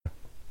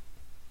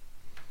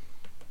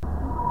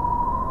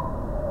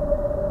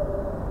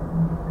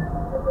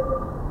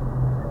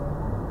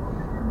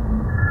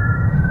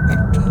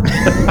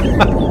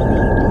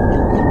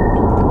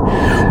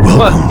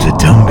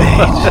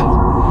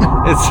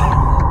It's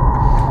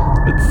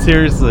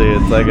seriously,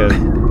 it's like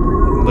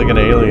an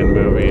alien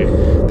movie.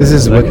 This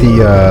is what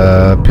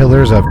the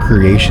pillars of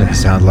creation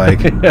sound like.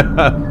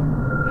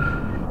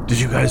 Did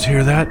you guys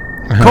hear that?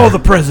 Call the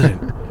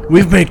president.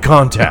 We've made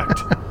contact.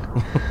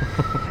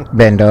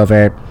 Bend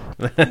over.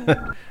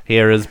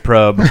 Here is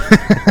probe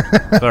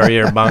for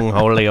your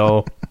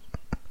bungholio.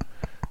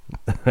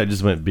 I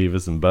just went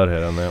Beavis and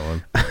Butthead on that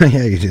one.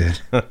 Yeah, you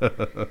did.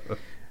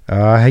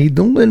 How you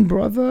doing,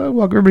 brother?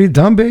 Welcome everybody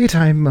to Dumbbait.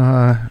 I'm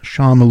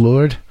Sean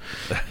Malord,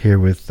 here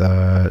with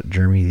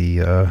Jeremy,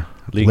 the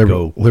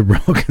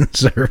liberal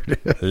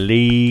conservative.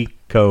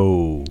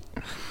 Lico.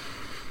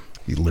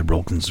 The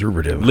liberal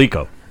conservative.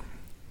 Lico.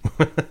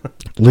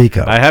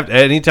 Lico. I have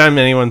anytime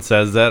anyone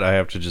says that, I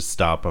have to just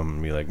stop them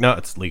and be like, "No,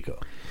 it's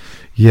Lico."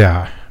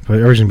 Yeah, but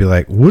everyone's gonna be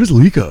like, "What is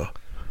Lico?"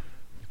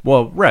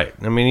 Well, right.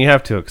 I mean, you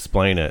have to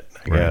explain it,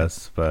 I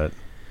guess. But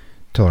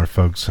tell our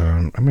folks,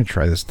 I'm gonna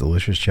try this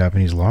delicious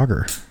Japanese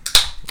lager.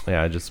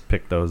 Yeah, I just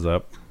picked those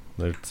up.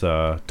 It's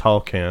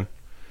tall can,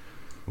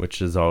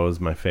 which is always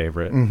my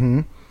favorite.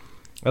 Mm-hmm.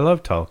 I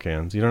love tall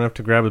cans. You don't have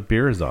to grab a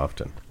beer as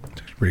often.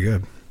 It's pretty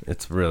good.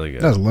 It's really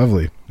good. That's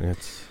lovely.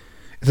 It's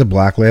a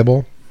black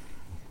label.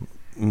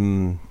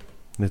 I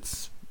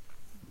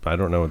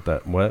don't know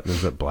what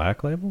is it,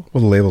 black label?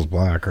 Well, the label's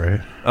black, right?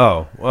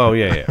 Oh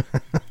yeah.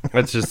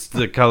 That's just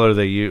the color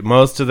they use.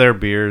 Most of their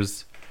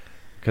beers,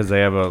 because they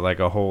have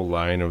a whole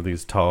line of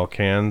these tall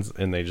cans,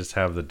 and they just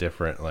have the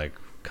different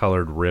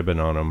colored ribbon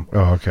on them.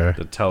 Oh, okay.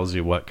 That tells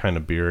you what kind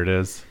of beer it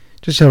is.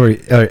 Just tell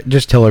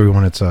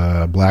everyone it's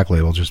a black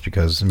label, just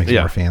because it makes it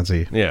more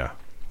fancy. Yeah,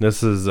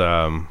 this is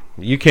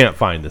you can't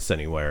find this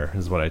anywhere,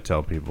 is what I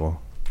tell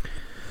people.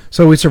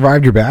 So we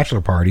survived your bachelor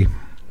party.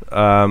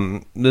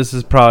 This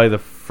is probably the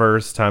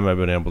first time I've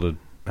been able to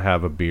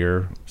have a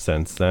beer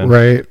since then.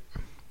 Right.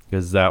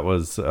 Because that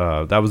was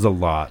a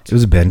lot. It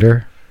was a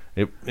bender.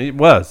 It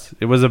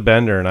was a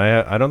bender, and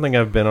I don't think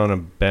I've been on a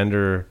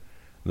bender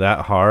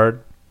that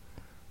hard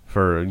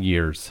for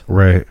years.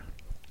 Right.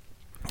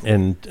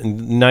 And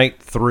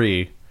night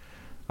 3,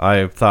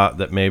 I thought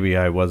that maybe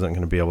I wasn't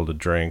going to be able to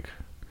drink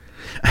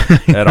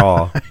at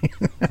all.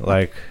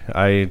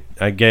 I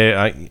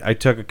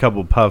took a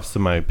couple puffs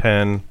of my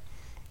pen.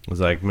 I was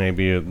like,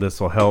 maybe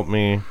this will help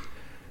me,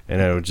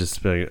 and it would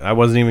just be, I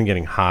wasn't even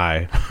getting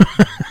high.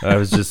 I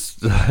was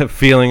just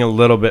feeling a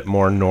little bit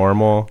more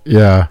normal.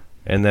 Yeah.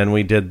 And then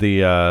we did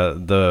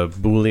the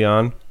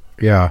bouillon.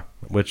 Yeah.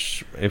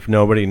 Which, if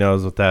nobody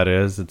knows what that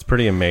is, it's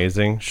pretty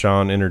amazing.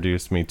 Sean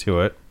introduced me to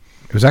it.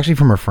 It was actually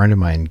from a friend of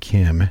mine,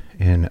 Kim,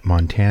 in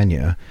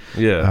Montana.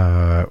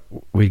 Yeah.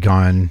 We'd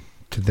gone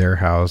to their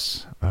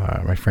house.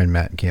 My friend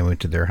Matt and Kim went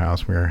to their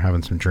house. We were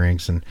having some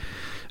drinks, and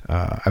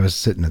I was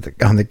sitting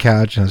on the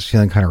couch, and I was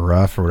feeling kind of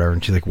rough or whatever.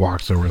 And she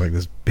walks over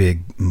this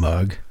big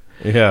mug.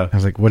 Yeah. I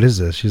was like, "What is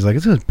this?" She's like,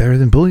 "It's better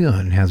than bouillon,"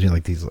 and hands me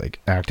these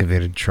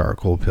activated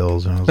charcoal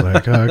pills. And I was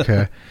like, "Oh,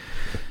 okay."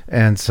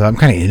 And so I'm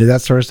kind of into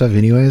that sort of stuff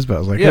anyways, but I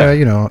was like, yeah,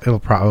 it'll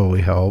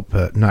probably help,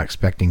 but not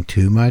expecting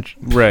too much.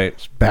 Right.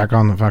 Just back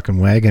on the fucking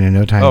wagon in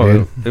no time,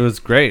 dude. It was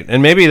great.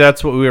 And maybe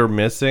that's what we were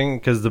missing,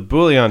 because the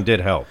bouillon did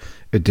help.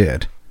 It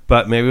did.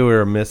 But maybe we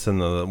were missing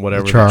the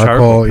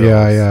charcoal pills.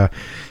 Yeah.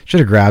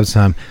 Should have grabbed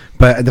some.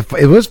 But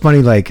it was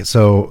funny,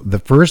 so the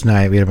first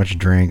night we had a bunch of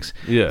drinks.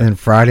 Yeah. And then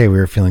Friday we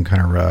were feeling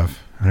kind of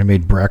rough. And I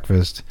made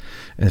breakfast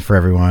for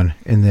everyone.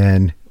 And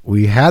then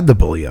we had the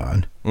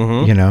bouillon,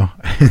 and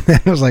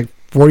then it was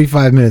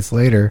 45 minutes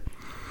later,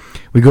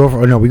 we go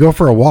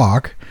for a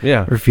walk.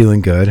 Yeah. We're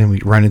feeling good, and we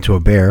run into a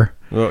bear.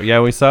 Well, yeah,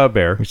 we saw a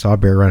bear. We saw a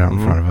bear right out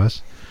in front of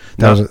us.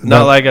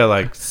 Not like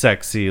a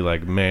sexy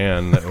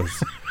man that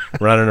was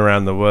running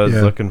around the woods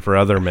looking for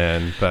other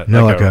men, but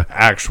like a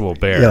actual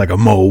bear. Yeah, like a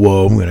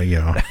mowo. I'm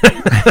gonna,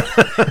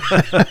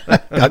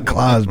 got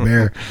claws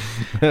bear.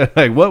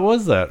 What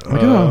was that?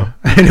 I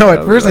know.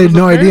 At first, I had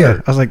no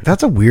idea. I was like,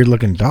 "That's a weird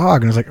looking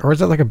dog," and I was like, "Or is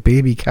that like a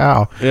baby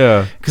cow?"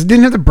 Yeah, because it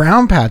didn't have the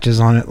brown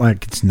patches on it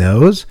like its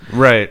nose.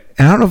 Right.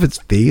 And I don't know if its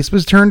face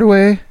was turned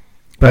away,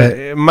 but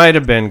it might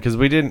have been, because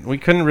we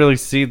couldn't really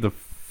see the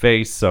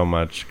face so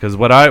much. Because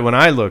when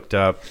I looked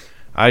up,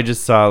 I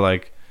just saw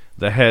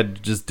the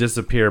head just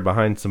disappear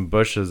behind some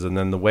bushes, and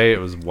then the way it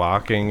was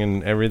walking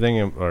and everything,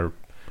 or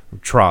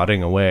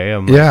trotting away,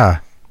 I'm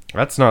like,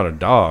 that's not a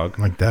dog.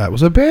 That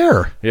was a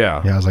bear.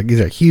 Yeah. I was like,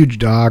 either a huge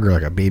dog or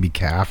a baby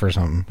calf or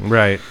something.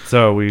 Right.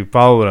 So we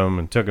followed him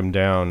and took him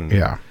down.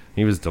 Yeah.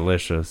 He was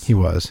delicious. He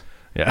was.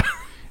 Yeah.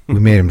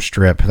 We made him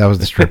strip. That was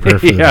the stripper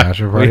for the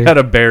bachelor party. We had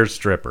a bear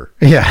stripper.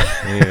 Yeah.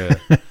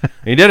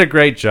 He did a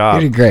great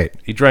job. He did great.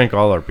 He drank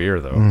all our beer,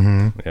 though.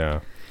 Mm-hmm. Yeah.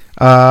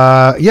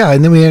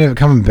 And then we ended up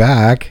coming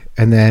back,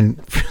 and then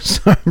for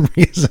some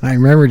reason I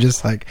remember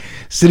just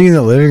sitting in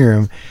the living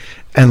room,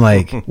 and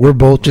we're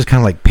both just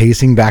kind of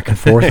pacing back and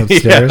forth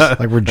upstairs,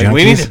 we're junkies.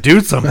 We need to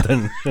do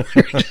something.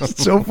 We're just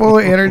so full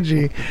of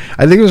energy.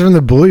 I think it was from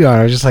the bouillon.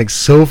 I was just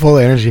so full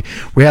of energy.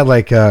 We had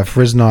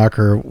Friznock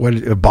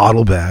or a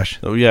bottle bash.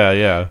 Oh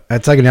yeah.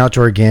 It's like an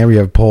outdoor game where you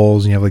have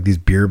poles and you have these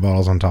beer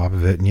bottles on top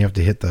of it, and you have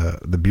to hit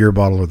the beer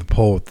bottle or the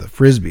pole with the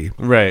frisbee.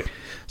 Right.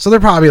 So they're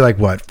probably like,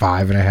 what,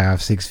 5.5,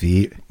 6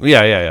 feet?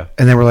 Yeah.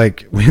 And then we're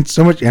like, we had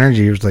so much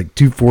energy. It was like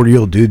 2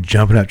 40-year-old dudes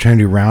jumping up trying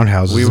to do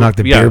roundhouses and knock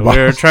the beer bottles.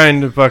 We were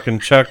trying to fucking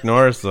Chuck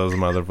Norris those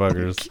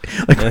motherfuckers.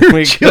 Like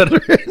we could.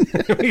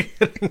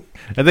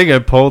 I think I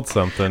pulled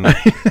something. I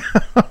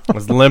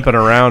was limping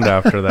around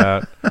after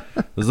that.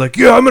 I was like,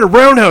 yeah, I'm going to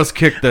roundhouse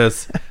kick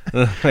this.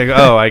 Like,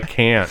 oh, I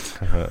can't.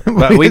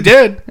 But we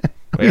did.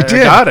 We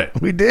got it.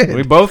 We did.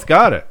 We both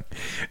got it.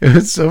 It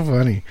was so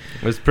funny.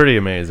 It was pretty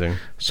amazing.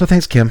 So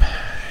thanks, Kim.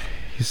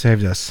 You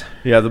saved us.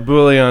 Yeah, the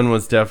Bouillon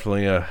was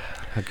definitely a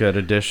good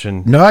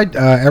addition. No,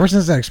 ever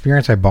since that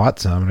experience, I bought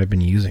some and I've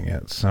been using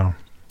it. So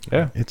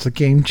yeah, it's a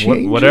game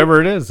changer. Whatever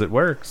it is, it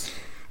works.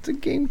 It's a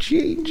game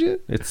changer.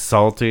 It's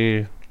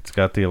salty. It's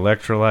got the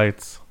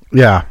electrolytes.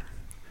 Yeah.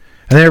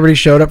 And then everybody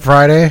showed up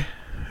Friday,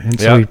 and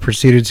so we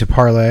proceeded to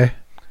parlay.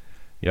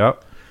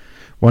 Yep.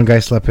 One guy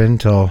slept in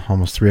until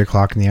almost 3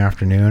 o'clock in the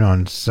afternoon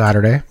on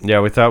Saturday. Yeah,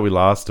 we thought we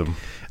lost him.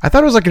 I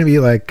thought it was like going to be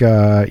like,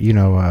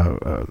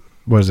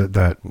 what is it,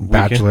 that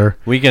Bachelor?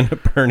 Weekend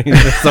at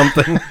Bernie's or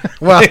something.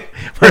 Well,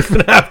 we're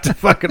going to have to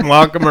fucking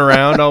walk him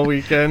around all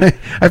weekend.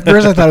 At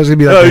first I thought it was going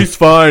to be like... Oh, he's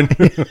fine.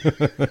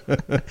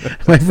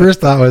 My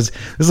first thought was,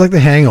 this is like The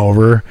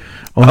Hangover.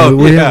 Only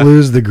we didn't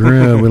lose the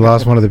groom. We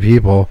lost one of the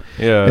people.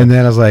 Yeah. And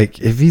then I was like,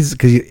 if he's...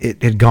 Because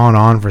it had gone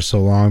on for so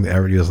long that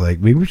everybody was like,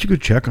 maybe we should go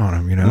check on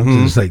him, So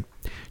it was like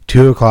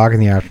 2 o'clock in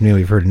the afternoon.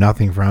 We've heard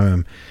nothing from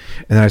him.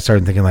 And then I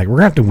started thinking, like, we're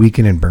going to have to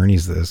weekend in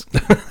Bernie's this.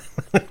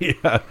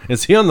 Yeah.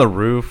 Is he on the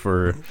roof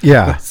or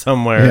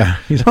somewhere? Yeah,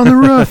 he's on the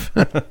roof.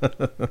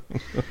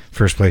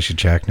 First place you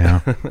check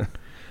now.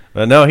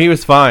 But no, he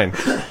was fine.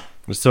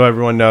 Just so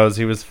everyone knows,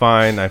 he was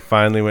fine. I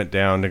finally went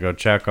down to go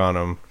check on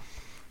him,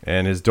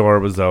 and his door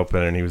was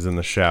open, and he was in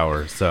the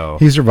shower. So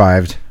he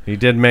survived. He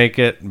did make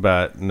it,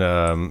 but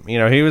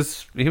he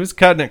was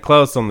cutting it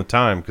close on the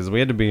time because we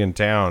had to be in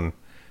town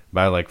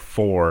by like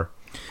 4.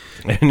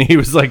 And he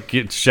was like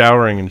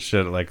showering and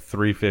shit at like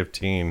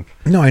 3:15.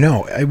 No, I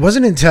know. It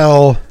wasn't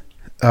until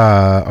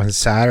on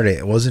Saturday.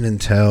 It wasn't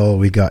until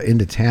we got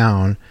into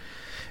town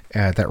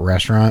at that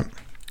restaurant.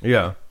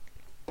 Yeah.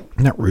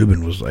 And that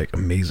Reuben was like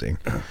amazing.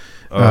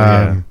 Oh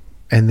yeah.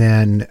 And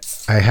then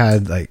I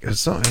had like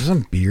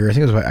some beer. I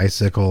think it was by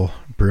Icicle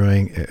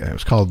Brewing. It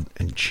was called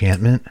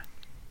Enchantment.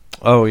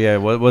 Oh yeah.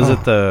 What was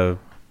it?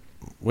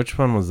 Which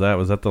one was that?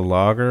 Was that the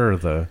lager or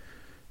the?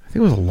 I think it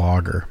was a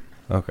lager.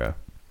 Okay.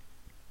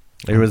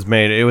 It was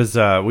made. It was.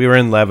 We were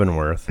in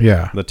Leavenworth.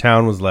 Yeah. The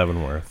town was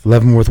Leavenworth.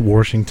 Leavenworth,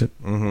 Washington.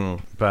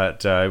 Mm-hmm.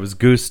 But it was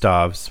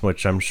Gustav's,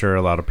 which I'm sure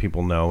a lot of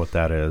people know what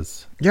that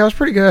is. Yeah, it was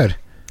pretty good.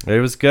 It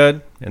was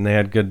good, and they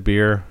had good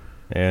beer,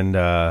 and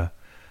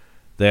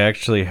they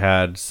actually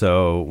had.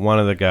 So one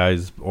of the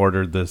guys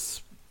ordered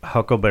this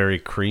Huckleberry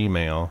Cream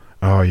Ale.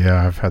 Oh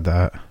yeah, I've had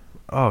that.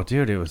 Oh,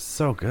 dude, it was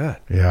so good.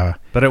 Yeah.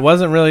 But it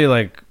wasn't really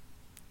like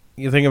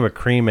you think of a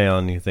cream ale,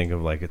 and you think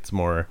of like it's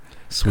more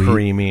sweet,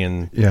 creamy,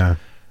 and yeah.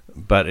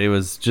 But it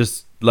was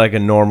just like a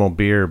normal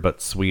beer, but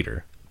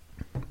sweeter.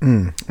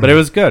 But it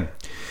was good.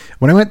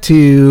 When I went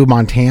to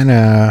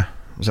Montana,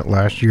 was it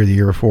last year or the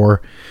year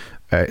before?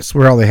 I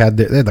swear all they had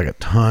like a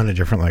ton of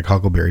different like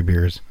Huckleberry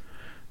beers.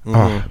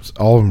 All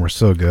of them were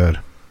so good.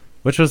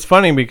 Which was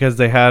funny because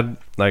they had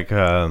like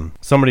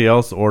somebody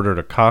else ordered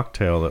a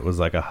cocktail that was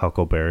like a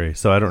Huckleberry.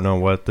 So I don't know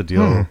what the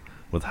deal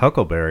with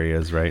Huckleberry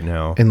is right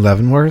now. In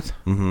Leavenworth?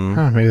 Mm-hmm.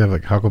 Huh, maybe they have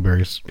like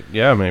Huckleberries.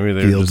 Yeah, maybe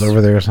they're fields over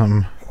there or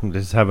something.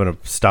 Just having a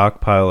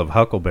stockpile of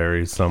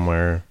Huckleberries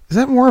somewhere. Is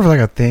that more of like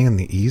a thing in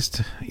the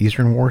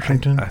eastern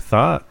Washington? I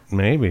thought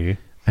maybe.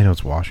 I know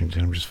it's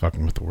Washington. I'm just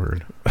fucking with the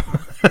word.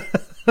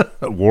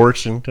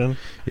 Washington?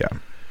 Yeah.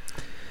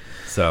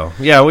 So,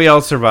 yeah, we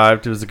all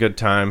survived. It was a good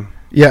time.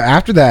 Yeah,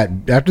 after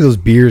those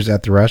beers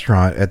at the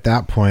restaurant, at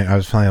that point, I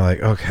was finally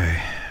like, okay,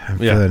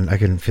 I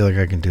can feel like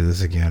I can do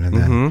this again.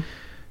 And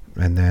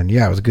then,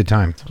 yeah, it was a good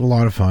time. It was a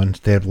lot of fun.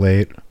 Stayed up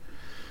late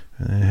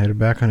and headed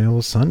back on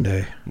Illo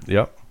Sunday.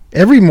 Yep.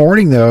 Every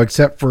morning, though,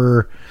 except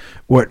for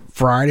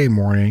Friday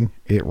morning,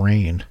 it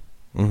rained.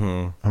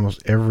 Mm-hmm.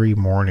 Almost every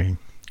morning.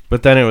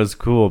 But then it was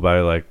cool by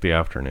like the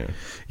afternoon.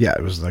 Yeah,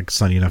 it was like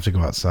sunny enough to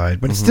go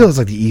outside. But it still is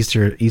like the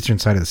eastern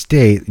side of the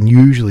state. And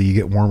usually you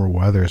get warmer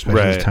weather,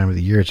 especially this time of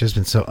the year. It's just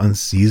been so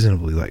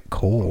unseasonably like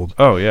cold.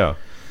 Oh, yeah.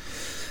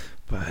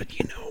 But,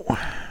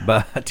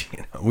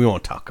 we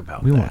won't talk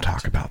about that. We won't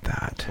talk about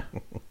that.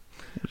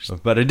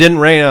 But it didn't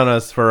rain on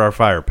us for our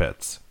fire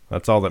pits.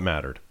 That's all that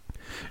mattered.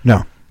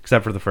 No.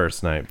 Except for the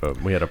first night,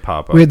 but we had a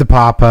pop-up. We had the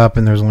pop-up,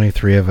 and there's only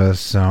 3 of us,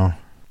 so...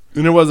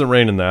 And it wasn't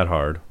raining that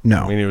hard.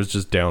 No. I mean, it was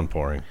just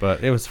downpouring,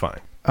 but it was fine.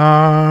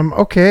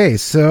 Okay,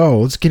 so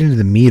let's get into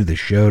the meat of the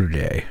show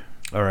today.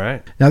 All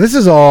right. Now, this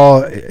is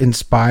all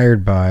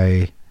inspired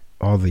by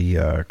all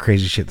the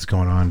crazy shit that's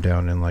going on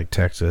down in, like,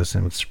 Texas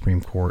and with the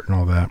Supreme Court and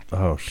all that.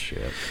 Oh,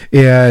 shit.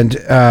 And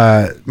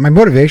my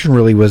motivation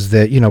really was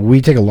that, we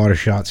take a lot of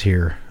shots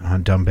here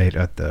on Dumbbait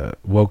at the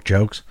woke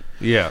jokes.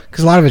 Yeah.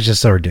 Because a lot of it's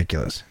just so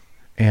ridiculous.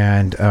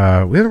 And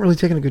we haven't really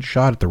taken a good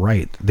shot at the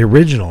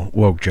original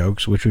woke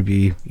jokes, which would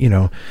be,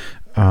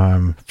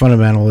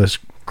 fundamentalist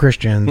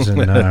Christians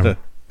and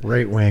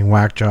right-wing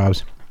whack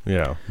jobs.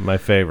 Yeah, my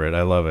favorite.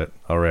 I love it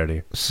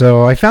already.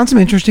 So I found some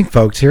interesting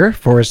folks here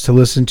for us to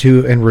listen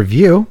to and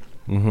review.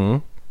 Mm-hmm.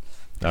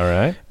 All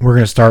right. We're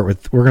gonna start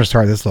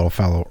this little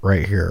fellow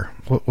right here.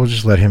 We'll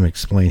just let him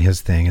explain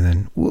his thing, and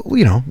then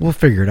we'll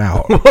figure it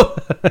out.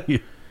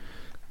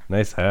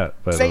 Nice hat.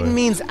 By Satan the way.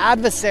 means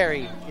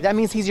adversary. That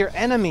means he's your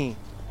enemy.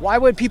 Why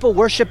would people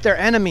worship their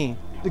enemy?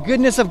 The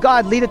goodness of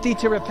God leadeth thee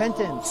to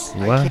repentance.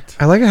 What?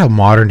 I like how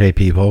modern day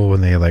people,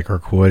 when they like are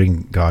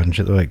quoting God and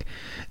shit, they're like,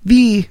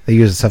 they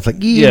use stuff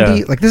like E and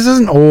D. Like, this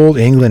isn't old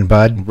England,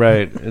 bud.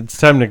 Right. It's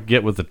time to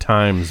get with the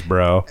times,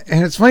 bro.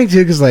 And it's funny too,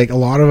 because like a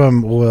lot of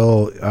them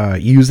will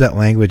use that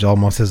language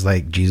almost as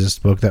like Jesus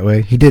spoke that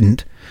way. He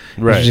didn't.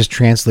 Right. It was just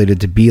translated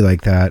to be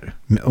like that.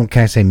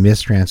 Can I say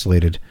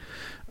mistranslated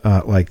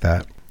like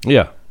that?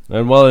 Yeah.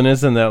 And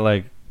isn't that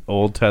like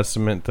Old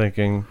Testament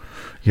thinking?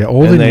 Yeah,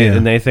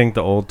 and they think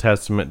the Old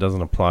Testament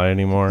doesn't apply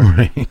anymore.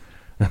 Right.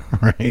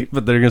 Right.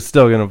 But they're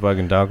still gonna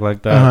fucking talk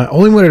like that.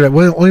 Only when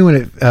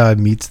it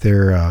meets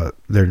their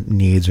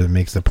needs or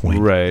makes the point.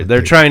 Right.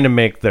 They're trying to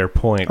make their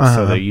point,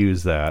 so they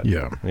use that.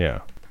 Yeah.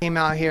 Yeah. Came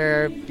out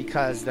here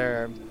because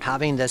they're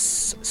having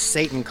this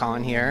Satan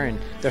con here, and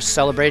they're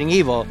celebrating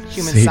evil,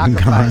 human Satan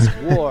sacrifice,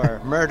 con.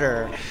 war,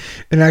 murder.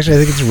 And actually, I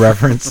think it's a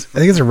reference. I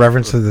think it's a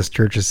reference to this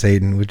Church of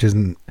Satan,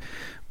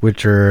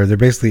 they're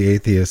basically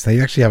atheists. They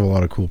actually have a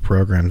lot of cool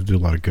programs, do a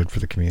lot of good for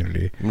the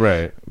community.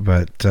 Right.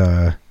 But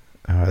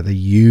they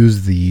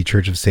use the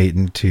Church of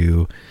Satan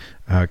to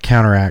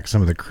counteract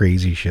some of the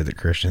crazy shit that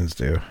Christians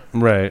do.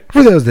 Right.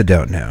 For those that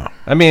don't know.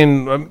 I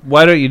mean,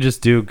 why don't you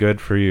just do good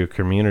for your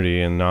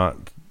community and not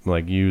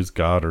like use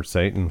God or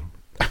Satan?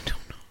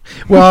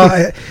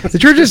 Well, the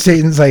Church of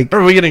Satan's like...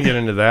 Are we going to get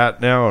into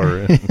that now?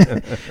 Or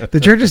The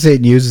Church of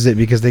Satan uses it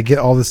because they get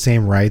all the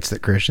same rights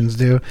that Christians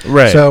do.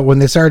 Right. So when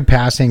they started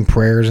passing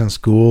prayers in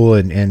school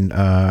and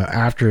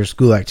after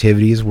school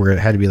activities where it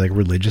had to be like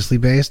religiously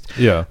based,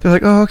 yeah, they're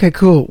like, oh, okay,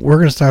 cool. We're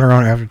going to start our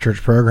own after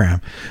church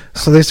program.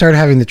 So they started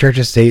having the Church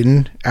of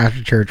Satan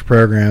after church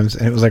programs,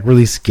 and it was like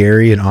really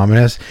scary and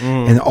ominous.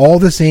 And all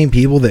the same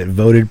people that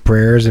voted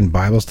prayers and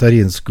Bible study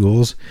in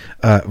schools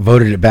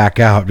voted it back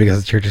out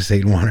because the Church of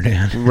Satan wanted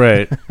it in.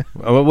 Right.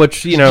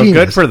 Which, Genius.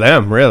 good for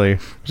them, really.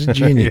 It's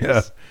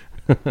genius.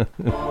 Yeah.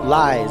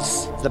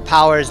 Lies. The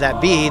powers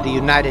that be, the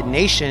United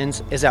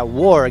Nations, is at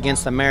war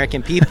against the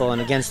American people and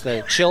against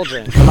the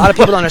children. A lot of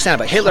people don't understand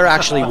it, but Hitler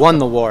actually won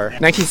the war.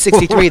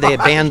 1963, they had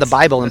banned the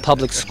Bible in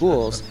public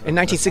schools. In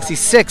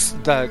 1966,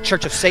 the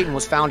Church of Satan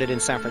was founded in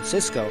San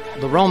Francisco.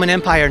 The Roman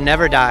Empire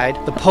never died.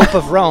 The Pope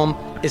of Rome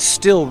is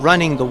still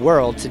running the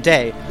world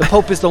today. The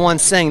Pope is the one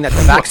saying that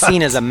the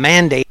vaccine is a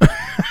mandate.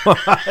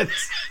 What?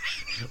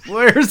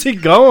 Where's he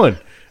going?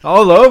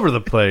 All over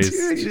the place.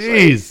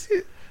 Jeez.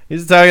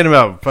 He's talking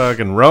about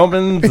fucking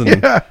Romans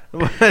and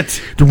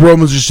what? The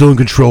Romans are still in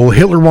control.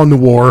 Hitler won the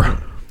war.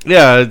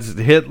 Yeah, it's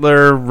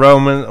Hitler,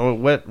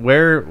 Roman. What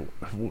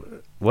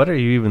are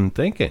you even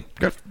thinking?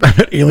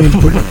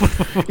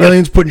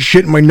 Aliens putting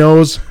shit in my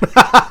nose.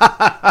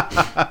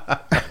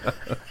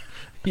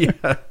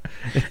 Yeah.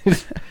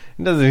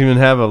 He doesn't even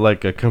have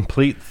a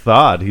complete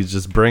thought. He's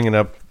just bringing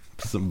up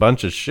some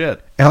bunch of shit.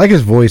 I like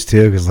his voice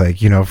too, because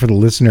for the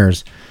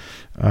listeners,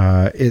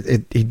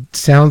 it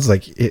sounds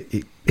like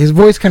his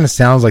voice kind of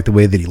sounds like the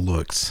way that he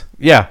looks.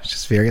 Yeah, it's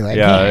just very like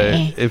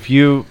if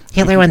you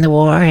Hitler won the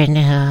war and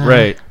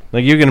right,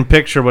 like you can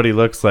picture what he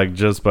looks like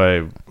just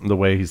by the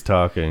way he's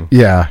talking.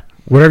 Yeah,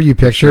 whatever you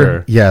picture.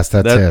 Sure. Yes,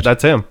 that's it.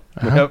 That's him.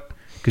 Uh-huh. Yep.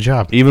 Good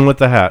job. Even with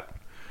the hat.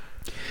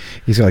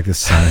 He's got like this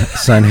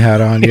sun hat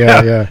on.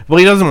 Yeah. Well,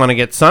 he doesn't want to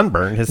get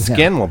sunburned. His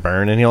skin will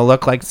burn, and he'll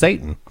look like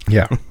Satan.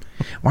 Yeah.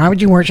 why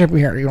would you worship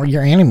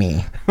your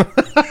enemy?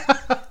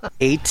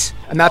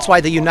 And that's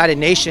why the United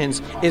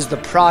Nations is the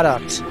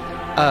product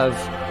of...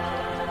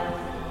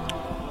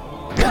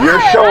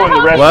 You're showing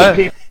the rest of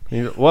the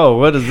people. Whoa,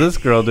 what is this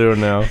girl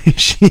doing now?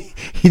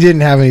 He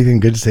didn't have anything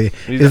good to say.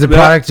 It's a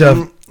product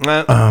of...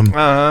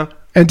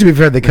 And to be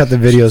fair, they cut the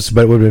videos,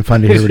 but it would have been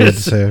fun to hear what he had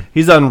to say.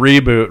 He's on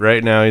reboot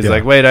right now. He's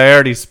like, wait, I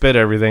already spit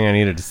everything I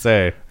needed to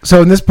say.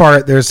 So in this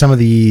part, there's some of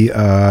the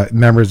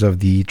members of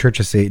the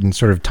Church of Satan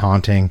sort of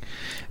taunting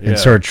and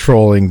sort of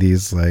trolling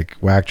these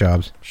whack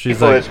jobs. She's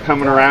People that's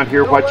coming around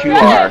here what you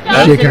are.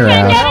 Shaking her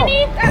ass.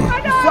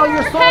 Sell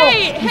your soul.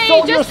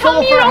 Hey, just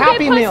tell me you don't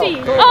get pussy.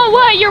 Meal. Oh,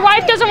 what? Your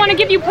wife doesn't want to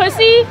give you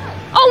pussy?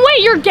 Oh,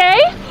 wait, you're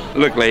gay?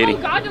 Look, lady,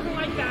 Oh, God doesn't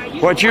like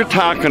that. what you're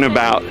talking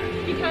about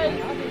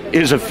Because...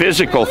 is a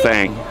physical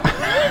thing.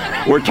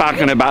 We're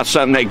talking about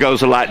something that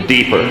goes a lot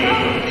deeper.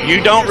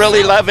 You don't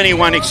really love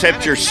anyone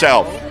except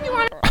yourself.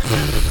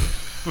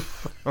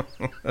 All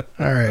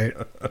right.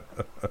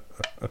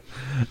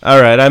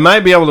 All right, I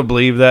might be able to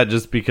believe that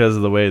just because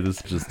of the way this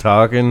is just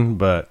talking,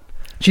 but...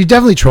 She's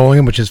definitely trolling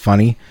him, which is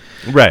funny.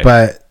 Right.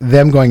 But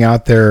them going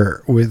out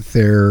there with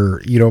their,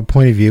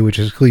 point of view, which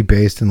is clearly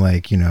based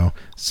in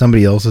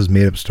somebody else's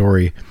made up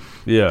story.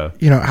 Yeah.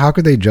 How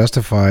could they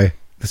justify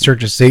the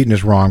Church of Satan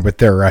is wrong, but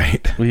they're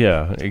right?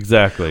 Yeah,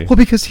 exactly. Well,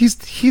 because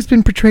he's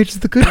been portrayed as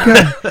the good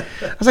guy.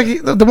 I was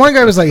like, the one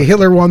guy was like,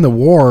 Hitler won the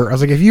war. I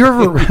was like, if you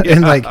ever,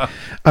 and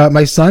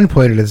my son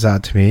pointed this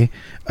out to me.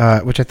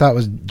 which I thought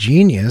was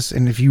genius.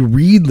 And if you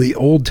read the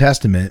Old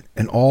Testament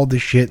and all the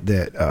shit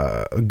that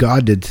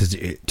God did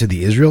to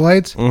the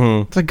Israelites,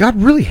 it's like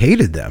God really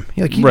hated them.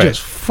 He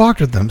just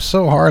fucked with them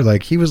so hard.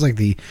 Like he was like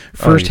the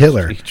first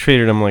Hitler. He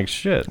treated them like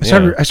shit.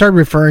 I started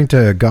referring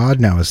to God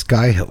now as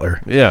Sky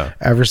Hitler. Yeah.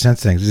 Ever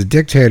since then, he's a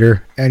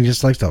dictator and he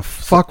just likes to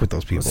fuck with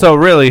those people. So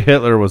really,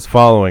 Hitler was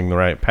following the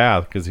right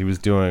path because he was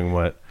doing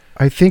what.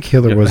 I think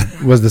Hitler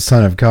was the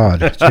son of God,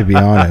 to be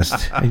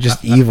honest. And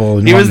just evil.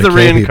 And he was the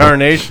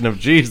reincarnation of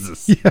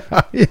Jesus.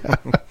 Yeah.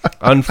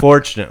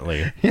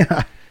 Unfortunately.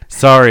 Yeah.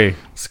 Sorry,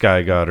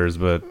 Sky Godders,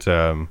 but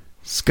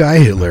Sky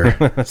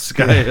Hitler.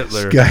 Sky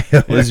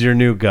Hitler is your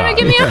new god.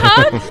 Give me a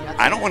hug.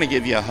 I don't want to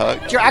give you a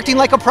hug. You're acting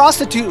like a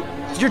prostitute.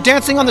 You're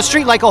dancing on the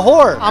street like a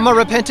whore. I'm a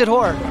repentant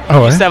whore.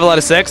 Oh, Used to have a lot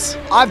of sex.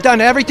 I've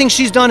done everything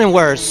she's done and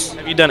worse.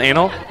 Have you done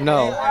anal?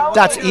 No,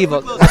 that's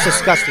evil. That's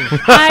disgusting.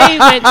 I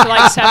went to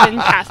like 7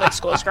 Catholic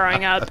schools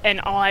growing up,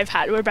 and all I've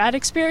had were bad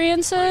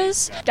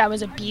experiences. I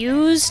was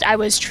abused. I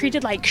was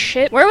treated like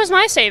shit. Where was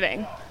my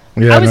saving?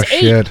 Yeah, I was no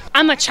 8. shit.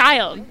 I'm a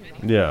child.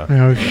 Yeah.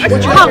 Oh, shit.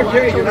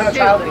 You're not a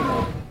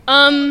child.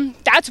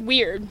 That's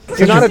weird.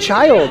 You're not a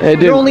child.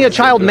 You're only a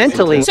child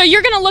mentally. So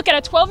you're gonna look at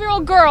a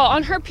 12-year-old girl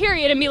on her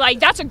period and be like,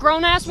 that's a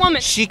grown-ass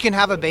woman. She can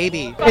have a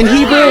baby. In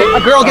Hebrew,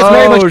 a girl gets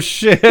married. Oh,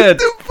 shit. What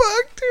the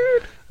fuck,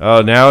 dude?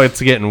 Oh, now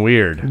it's getting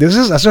weird.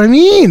 That's what I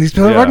mean. These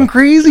people are fucking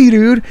crazy,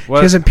 dude. What?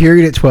 She has a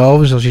period at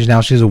 12, so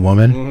she's a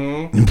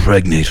woman.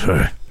 Impregnate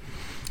her.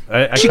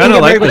 I kind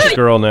of like this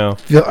girl now.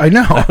 I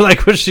know. I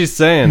like what she's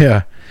saying.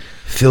 Yeah.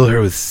 Fill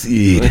her with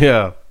seed.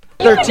 Yeah.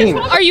 13.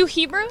 Are you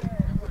Hebrew?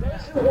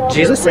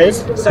 Jesus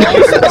is.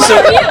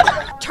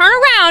 Turn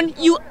around,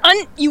 you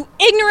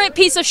ignorant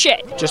piece of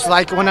shit. Just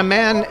like when a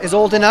man is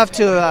old enough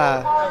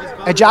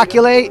to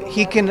ejaculate,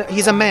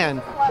 he's a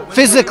man.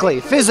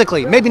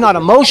 Physically, maybe not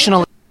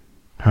emotionally.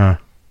 Huh.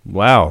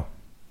 Wow.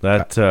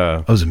 That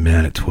I was a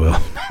man at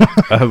 12.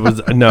 I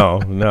was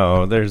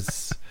no.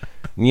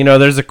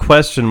 There's a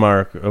question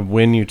mark of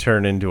when you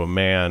turn into a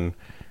man.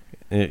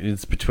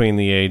 It's between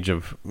the age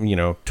of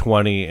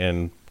 20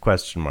 and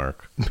question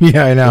mark.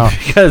 Yeah, I know.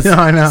 Because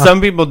I know.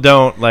 some people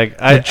don't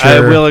like. I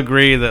will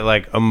agree that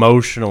like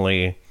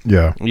emotionally,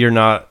 you're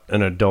not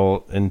an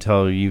adult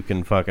until you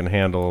can fucking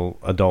handle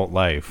adult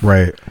life.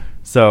 Right.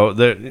 So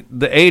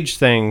the age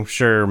thing,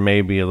 sure,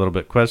 may be a little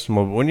bit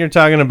questionable, but when you're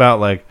talking about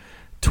like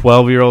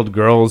 12-year-old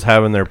girls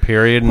having their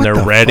period and What they're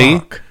the ready,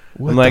 fuck?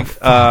 I'm like,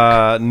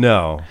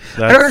 no. I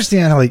don't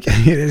understand how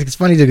it's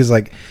funny too, because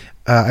like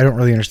I don't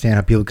really understand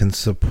how people can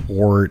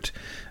support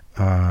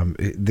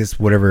this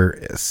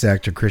whatever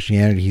sect of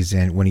Christianity he's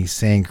in when he's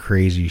saying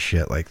crazy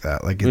shit like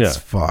that. Like it's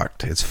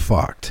fucked. It's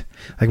fucked.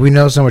 Like we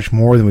know so much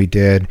more than we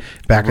did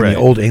back in the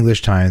old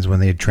English times when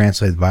they had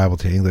translated the Bible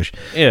to English.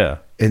 Yeah.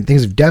 And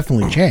things have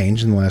definitely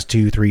changed in the last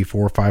 200, 300,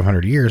 400,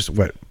 500 years.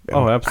 What?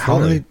 Oh, absolutely. How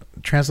did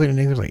they translate in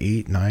English? Like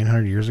 800,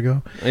 900 years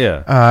ago?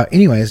 Yeah.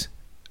 Anyways,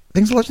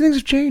 things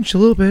have changed a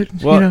little bit.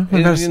 Well,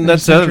 and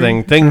that's the other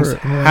thing. Things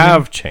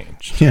have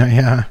changed.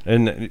 Yeah.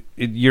 And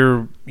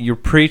you're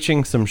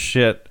preaching some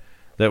shit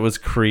that was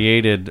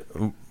created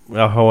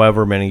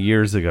however many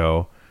years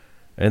ago,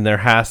 and there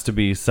has to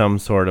be some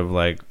sort of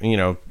like, they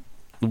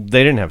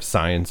didn't have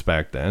science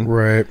back then.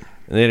 Right.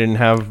 They didn't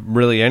have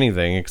really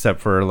anything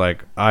except for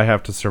like, I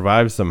have to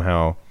survive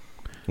somehow.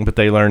 But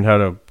they learned how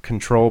to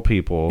control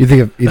people. You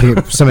think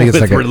if somebody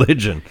gets with like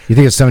religion? You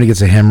think if somebody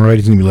gets a hemorrhoid,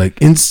 he's gonna be like,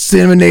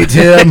 inseminate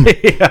him?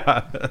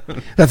 Yeah,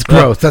 that's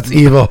gross. That's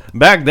evil.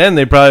 Back then,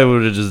 they probably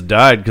would have just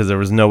died because there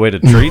was no way to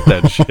treat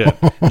that shit.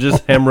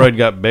 Just hemorrhoid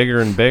got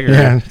bigger and bigger.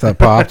 Yeah, that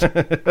popped.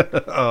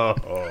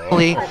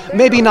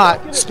 Maybe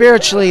not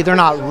spiritually, they're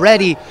not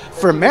ready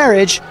for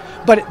marriage,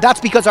 but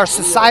that's because our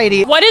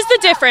society. What is the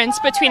difference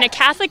between a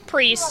Catholic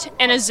priest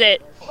and a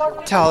zit?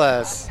 Tell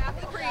us.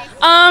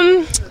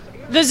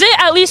 The zit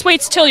at least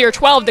waits till you're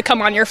 12 to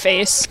come on your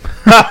face.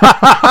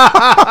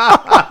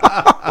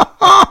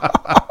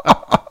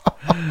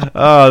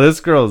 Oh,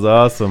 this girl's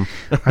awesome.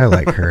 I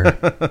like her.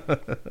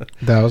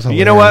 That was hilarious.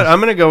 You know what?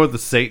 I'm going to go with the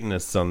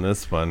Satanists on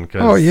this one.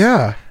 Oh,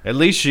 yeah. At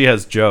least she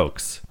has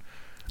jokes.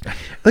 At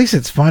least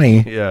it's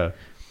funny. Yeah.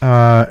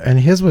 And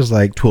his was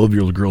like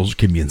 12-year-old girls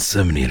can be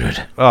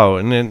inseminated. Oh,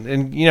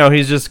 and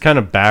he's just kind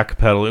of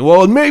backpedaling.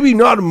 Well, maybe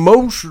not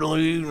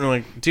emotionally.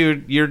 Like,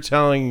 dude,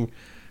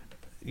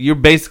 you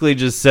basically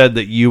just said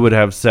that you would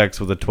have sex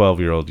with a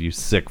 12-year-old, you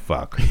sick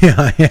fuck.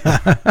 Yeah.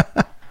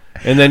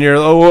 And then you're,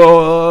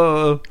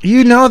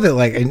 you know that,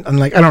 like, and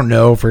like, I don't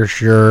know for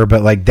sure,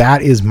 but like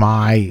that is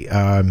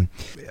my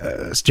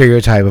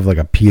stereotype of like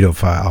a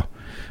pedophile.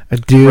 A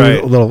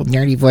dude, a little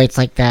nerdy voice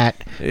like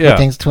that. Yeah. He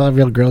thinks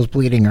 12-year-old girls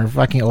bleeding are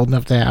fucking old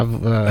enough to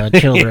have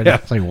children. Yeah.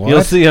 It's like, what?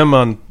 You'll see him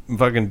on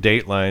fucking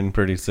Dateline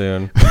pretty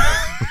soon.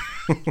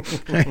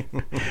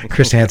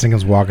 Chris Hansen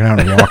comes walking out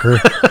in a walker.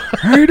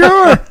 How you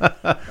doing?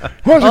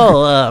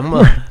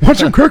 Want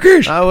some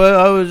cookies?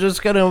 I was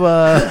just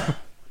gonna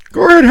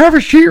go ahead, have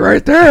a seat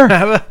right there.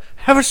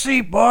 Have a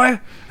seat, boy.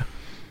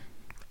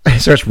 He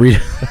starts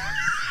reading.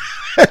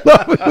 I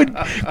love it when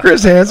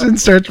Chris Hansen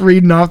starts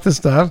reading off the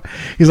stuff.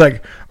 He's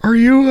like, are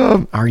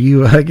you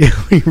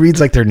he reads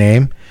like their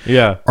name.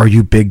 Yeah. Are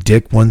you Big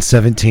Dick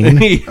 117? And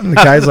the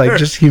guy's like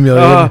just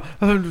humiliated.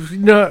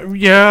 No,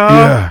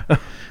 yeah. Yeah.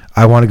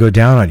 I want to go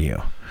down on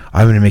you.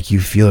 I'm going to make you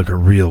feel like a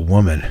real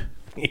woman.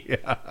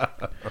 Yeah.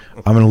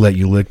 I'm going to let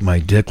you lick my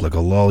dick like a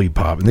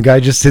lollipop. And the guy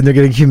just sitting there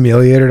getting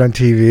humiliated on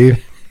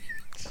TV.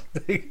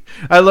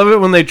 I love it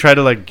when they try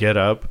to like get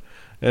up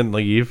and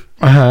leave.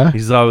 Uh-huh.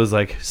 He's always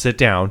like, sit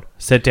down.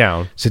 Sit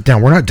down.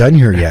 We're not done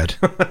here yet.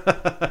 Where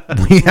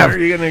are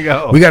you going to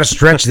go? We got to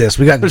stretch this.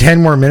 We got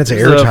 10 more minutes of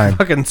airtime.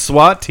 Fucking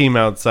SWAT team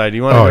outside.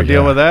 You want to go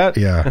deal with that?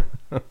 Yeah.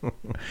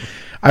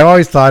 I've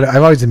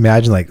always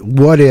imagined, like,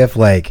 what if,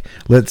 like,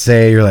 let's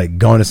say you're like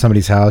going to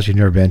somebody's house you've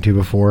never been to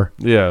before.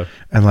 Yeah.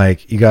 And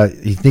like you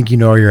think you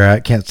know where you're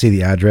at, can't see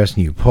the address,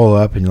 and you pull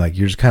up and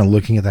you're just kind of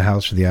looking at the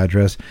house for the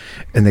address,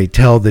 and they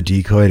tell the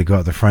decoy to go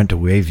out the front to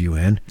wave you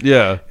in.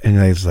 Yeah. And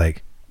they just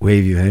like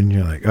wave you in, and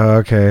you're like, oh,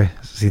 okay.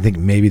 So you think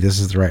maybe this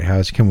is the right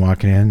house. You come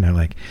walking in, and they're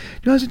like,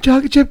 you want some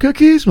chocolate chip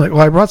cookies? I'm like,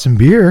 well, I brought some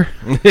beer.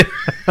 And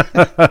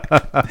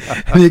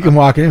you can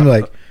walk in and be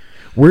like,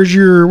 where's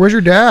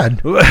your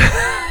dad?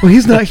 Well,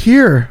 he's not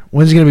here.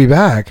 When's he gonna be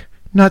back?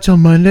 Not till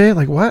Monday.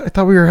 Like, what? I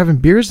thought we were having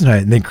beers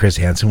tonight. And then Chris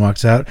Hansen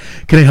walks out.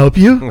 Can I help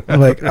you?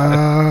 I'm like,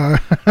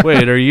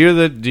 Wait, are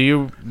you do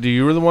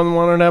you were the one that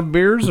wanted to have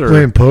beers, or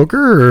playing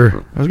poker,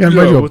 or I was gonna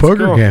invite you to a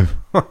poker game.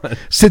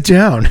 Sit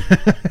down.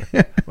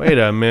 Wait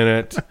a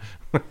minute.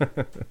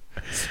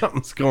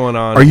 Something's going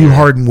on. Are you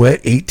hard and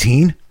wet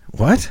 18?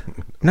 What?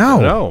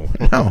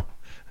 No.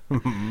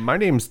 My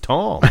name's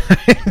Tom.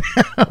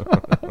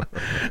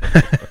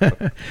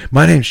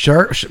 My name's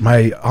Sharp.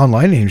 My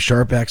online name's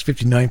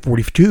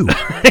Sharpax5942.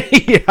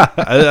 Yeah,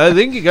 I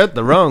think you got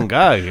the wrong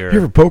guy here. You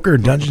ever poker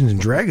in Dungeons and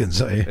Dragons?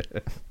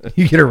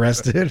 You get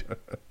arrested.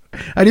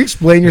 How do you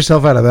explain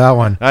yourself out of that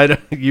one?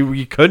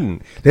 You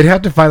couldn't. They'd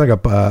have to find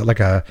like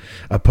a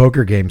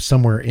poker game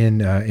somewhere in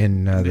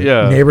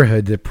the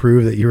neighborhood to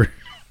prove that you were.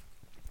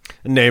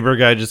 A neighbor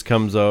guy just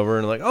comes over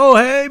and like, oh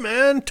hey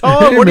man,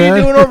 Tom, what are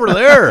you doing over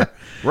there?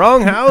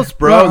 Wrong house,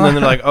 bro. And then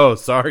they're like, oh,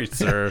 sorry,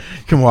 sir.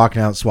 Come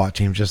walking out, SWAT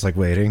team just like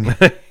waiting.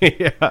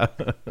 Yeah.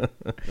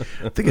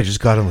 I think I just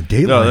got on the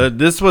date No, line.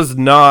 this was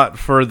not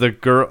for the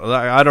girl.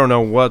 I don't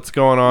know what's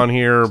going on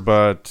here,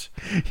 but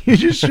you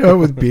just show up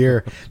with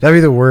beer. That'd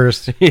be the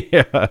worst.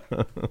 Yeah.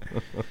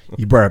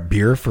 You brought a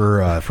beer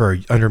for an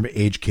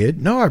underage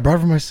kid? No, I brought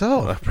it for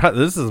myself.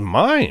 This is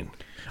mine.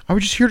 I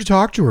was just here to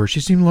talk to her.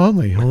 She seemed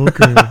lonely.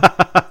 Okay.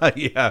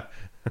 Yeah.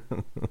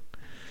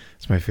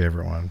 It's my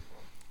favorite one.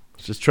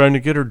 Just trying to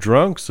get her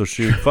drunk so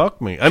she'd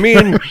fuck me. I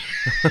mean,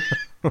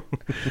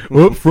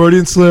 whoop,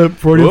 Freudian slip.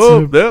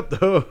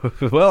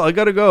 Yep. Well, I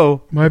gotta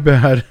go. My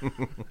bad.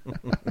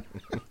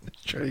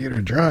 Trying to get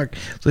her drunk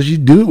so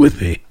she'd do it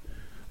with me.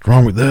 What's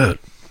wrong with that?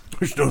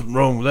 There's nothing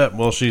wrong with that.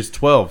 Well, she's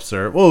 12,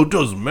 sir. Well, it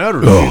doesn't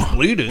matter. She's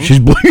bleeding. She's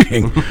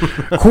bleeding.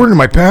 According to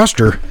my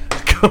pastor.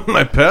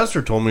 My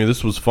pastor told me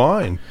this was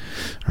fine.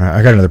 All right,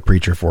 I got another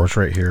preacher for us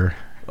right here.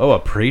 Oh, a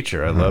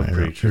preacher. I love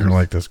preachers. You're gonna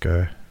like this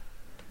guy.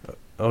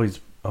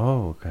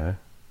 Okay.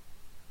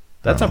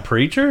 That's a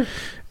preacher?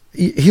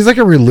 He's like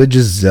a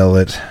religious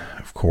zealot,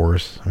 of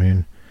course. I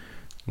mean,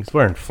 he's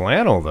wearing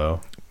flannel,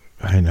 though.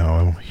 I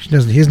know.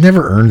 He's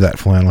never earned that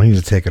flannel. He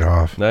needs to take it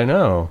off. I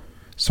know.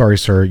 Sorry,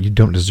 sir. You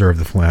don't deserve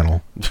the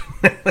flannel.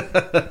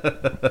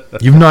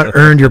 You've not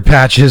earned your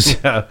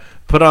patches. Yeah.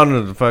 Put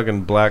on the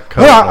fucking black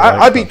coat. Yeah,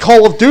 I beat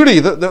Call of Duty,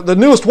 the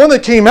newest one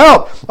that came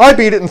out. I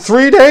beat it in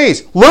 3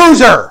 days.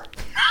 Loser!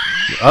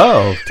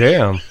 Oh,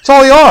 damn. That's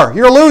all you are.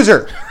 You're a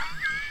loser.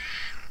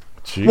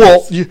 Jeez.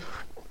 Well,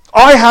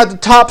 I had the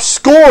top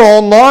score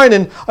online,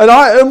 and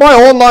in my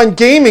online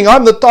gaming,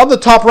 I'm the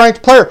top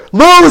ranked player.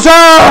 Loser!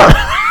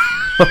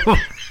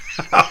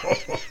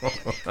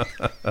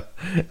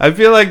 I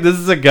feel like this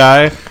is a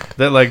guy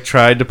that like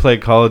tried to play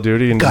Call of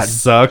Duty and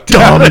just sucked.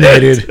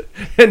 Dominated.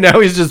 And now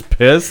he's just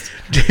pissed.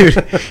 Dude,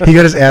 he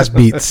got his ass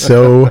beat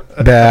so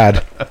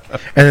bad.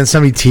 And then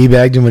somebody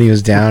teabagged him when he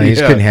was down. And he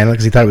just couldn't handle it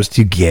because he thought it was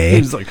too gay.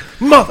 He's like,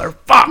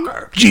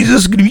 motherfucker.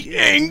 Jesus is going to be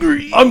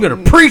angry. I'm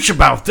going to preach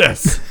about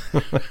this.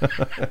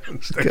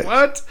 Like,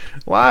 what?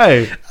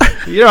 Why?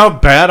 You know how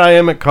bad I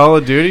am at Call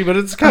of Duty, but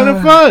it's kind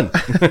of fun.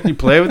 You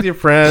play with your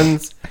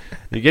friends.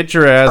 You get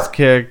your ass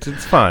kicked.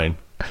 It's fine.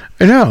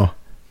 I know.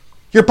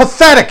 You're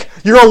pathetic.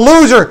 You're a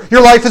loser.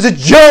 Your life is a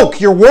joke.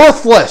 You're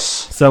worthless.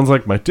 Sounds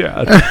like my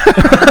dad.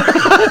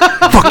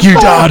 Fuck you,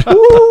 Dad.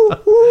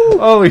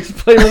 Oh, he's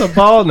playing with a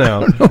ball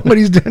now. I don't know what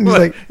he's doing. He's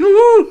like,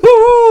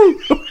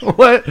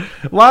 what?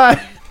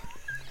 Why?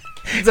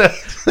 Is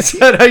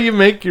that how you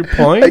make your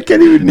point? I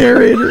can't even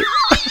narrate it.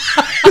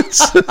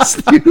 It's so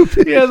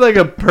stupid. He has like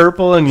a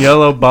purple and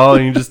yellow ball,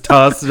 and you just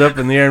toss it up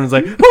in the air, and it's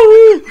like,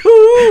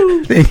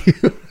 woo. Thank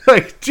you.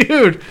 Like,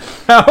 dude,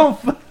 how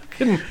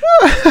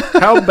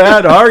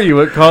bad are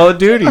you at Call of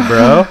Duty,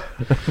 bro?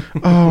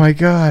 Oh my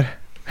god.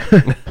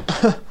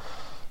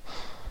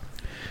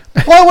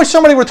 Well, I wish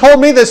somebody would have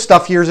told me this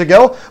stuff years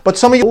ago, but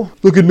some of you,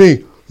 look at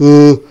me.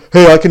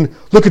 Hey, I can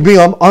look at me.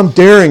 I'm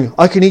daring.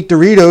 I can eat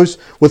Doritos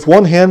with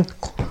one hand,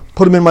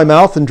 put them in my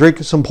mouth, and drink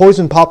some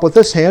poison pop with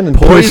this hand, and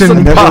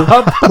Poison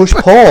pop? push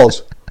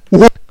pause.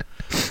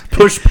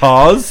 Push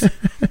pause?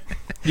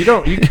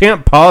 You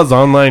can't pause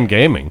online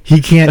gaming.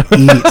 He can't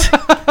eat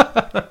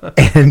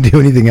and do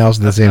anything else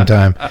at the same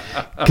time.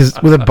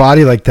 Because with a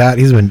body like that,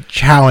 he's been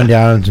chowing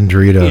down on some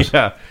Doritos.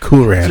 Yeah.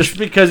 Cool Ranch. Just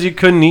because you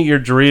couldn't eat your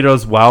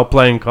Doritos while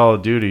playing Call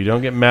of Duty,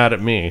 don't get mad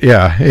at me.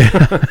 Yeah.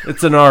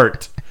 It's an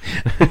art.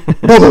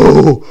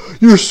 Oh,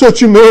 you're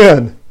such a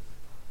man.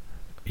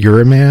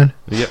 You're a man?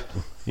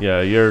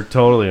 Yeah, you're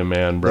totally a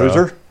man, bro.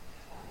 Loser.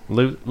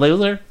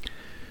 Loser?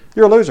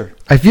 You're a loser.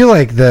 I feel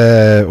like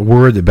the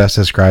word that best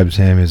describes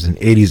him is an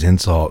 80s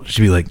insult. It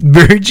should be like,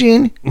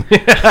 virgin?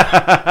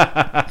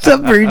 What's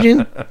up,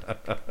 virgin?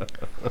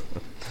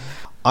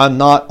 I'm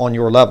not on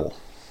your level.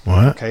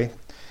 What? Okay.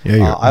 Yeah,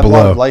 you're I have a lot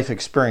below. of life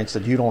experience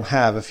that you don't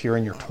have if you're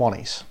in your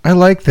 20s. I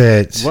like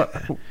that.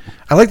 What?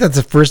 I like that's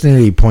the first thing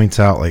that he points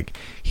out. Like,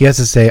 he has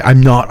to say,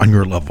 I'm not on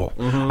your level.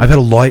 I've had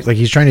a lot, like,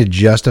 he's trying to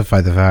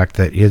justify the fact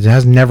that he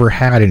has never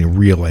had any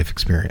real life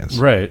experience.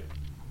 Right.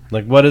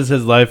 Like, what is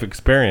his life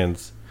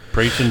experience?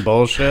 Preaching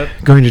bullshit?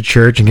 Going to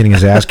church and getting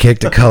his ass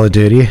kicked at Call of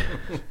Duty.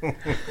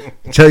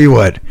 Tell you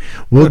what,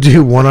 we'll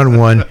do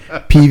one-on-one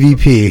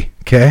PvP,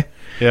 okay?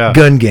 Yeah.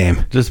 Gun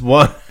game. Just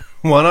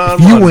one-on-one, If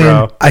you win,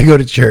 bro. I go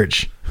to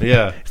church.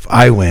 Yeah. If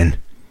I win,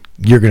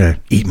 you're going to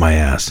eat my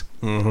ass.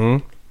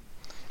 Mm-hmm.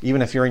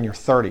 Even if you're in your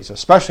 30s,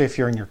 especially if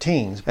you're in your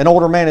teens. An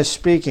older man is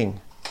speaking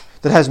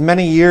that has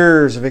many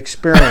years of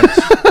experience.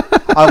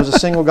 I was a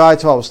single guy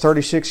till I was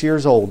 36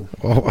 years old.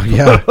 Oh,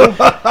 yeah.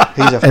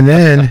 He's a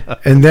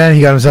and then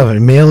he got himself a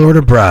mail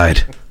order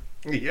bride.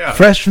 Yeah.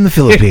 Fresh from the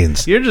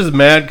Philippines. You're just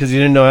mad because you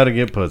didn't know how to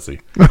get pussy.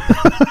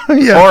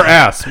 Yeah. Or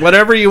ass.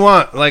 Whatever you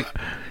want. Like,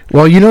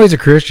 Well, you know he's a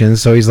Christian,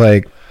 so he's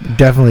like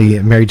definitely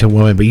married to a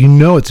woman, but you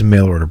know it's a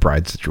mail order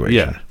bride situation.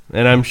 yeah.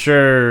 And I'm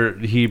sure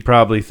he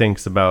probably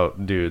thinks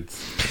about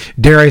dudes.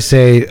 Dare I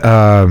say,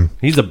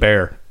 He's a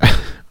bear.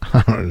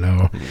 I don't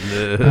know.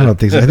 I don't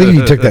think so. I think if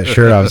you took that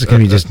shirt off, it's going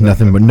to be just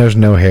nothing but there's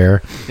no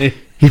hair. He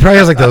probably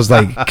has like those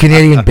like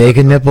Canadian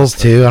bacon nipples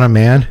too on a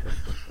man.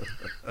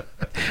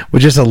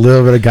 With just a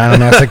little bit of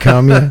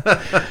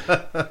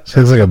gynecomastia. So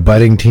he looks like a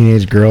budding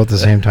teenage girl at the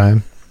same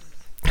time.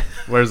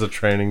 Wears a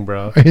training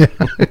bra. Yeah,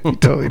 he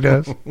totally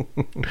does.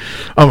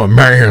 I'm a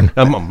man.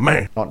 I'm a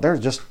man.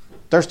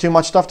 there's too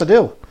much stuff to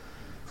do.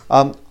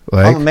 I'm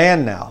a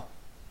man now.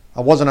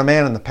 I wasn't a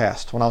man in the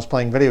past when I was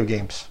playing video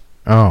games.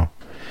 Oh.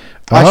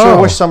 I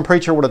sure wish some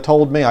preacher would have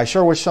told me. I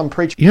sure wish some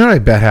preacher. You know what I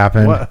bet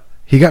happened? What?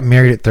 He got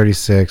married at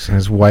 36, and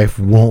his wife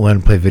won't let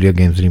him play video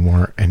games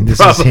anymore. And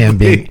this is him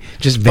being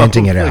just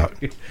venting it out.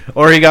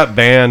 Or he got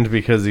banned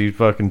because he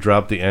fucking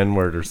dropped the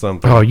N-word or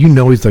something. Oh, you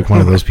know he's like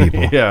one of those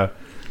people. Yeah.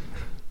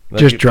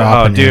 Just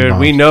dropping Oh, dude, N-bombs.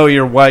 we know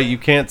you're white. You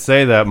can't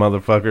say that,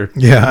 motherfucker.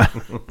 Yeah.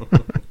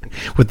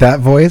 With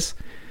that voice.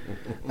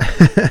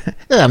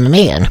 I'm a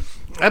man.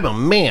 I'm a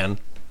man.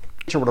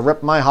 Preacher would have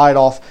ripped my hide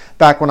off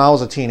back when I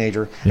was a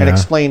teenager and Yeah.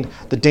 explained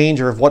the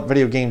danger of what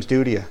video games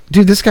do to you.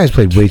 Dude, this guy's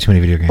played way too many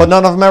video games. But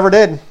none of them ever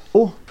did.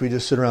 Oh, if we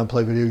just sit around and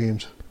play video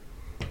games.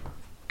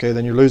 Okay,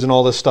 then you're losing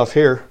all this stuff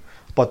here.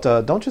 But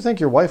don't you think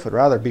your wife would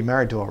rather be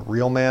married to a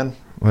real man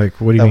Like,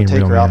 what do you that mean would take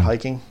real her out man?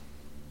 hiking?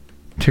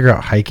 Take her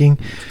out hiking?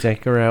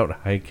 Take her out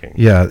hiking.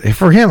 Yeah.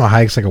 For him, a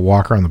hike's like a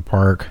walk around the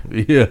park.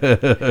 Yeah.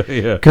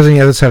 Yeah. Because on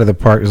the other side of the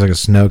park, there's like a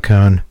snow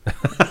cone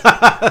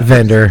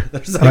vendor.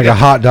 Like a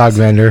hot dog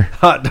vendor.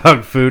 Hot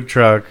dog food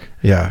truck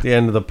Yeah. at the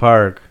end of the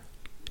park.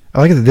 I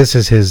like that this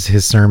is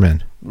his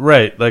sermon.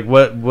 Right. Like,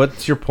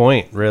 what's your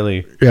point,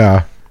 really?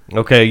 Yeah.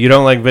 Okay, you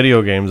don't like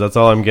video games. That's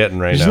all I'm getting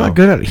right He's now. not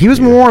good at it. He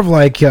was more of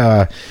like,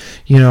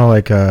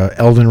 like a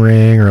Elden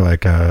Ring or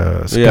like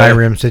a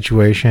Skyrim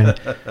situation.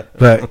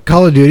 But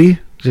Call of Duty,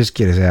 just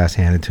get his ass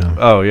handed to him.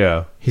 Oh,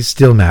 yeah. He's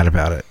still mad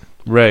about it.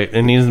 Right.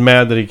 And he's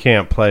mad that he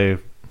can't play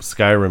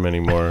Skyrim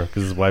anymore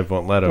because his wife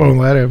won't let him. Won't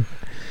let him.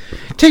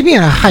 Take me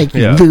on a hike,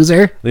 you Yeah.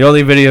 loser. The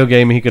only video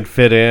game he could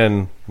fit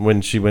in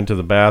when she went to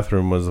the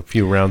bathroom was a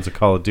few rounds of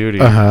Call of Duty.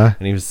 Uh-huh.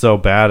 And he was so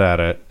bad at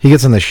it. He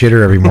gets on the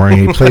shitter every morning.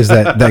 And he plays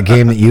that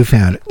game that you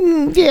found.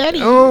 Daddy.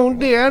 Oh,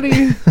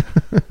 daddy.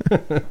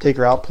 Take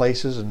her out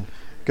places and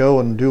go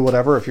and do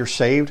whatever. If you're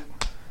saved,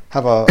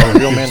 have a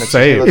real man that's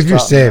Saved. let's If you're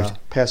go out and,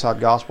 saved. pass out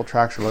gospel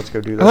tracts or let's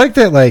go do I that. like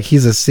that, like,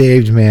 he's a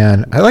saved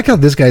man. I like how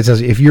this guy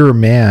says, if you're a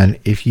man,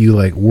 if you,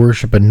 like,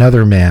 worship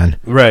another man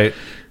Right.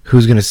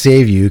 who's going to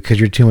save you because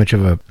you're too much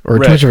of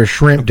a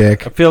shrimp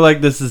dick. I feel like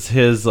this is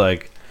his,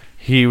 like,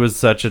 he was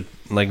such a,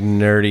 like,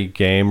 nerdy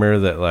gamer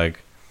that, like,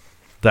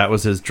 that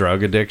was his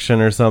drug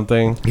addiction or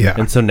something. Yeah.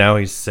 And so now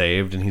he's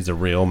saved and he's a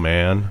real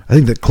man. I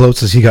think the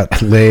closest he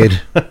got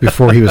laid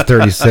before he was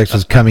 36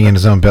 was coming in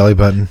his own belly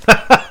button.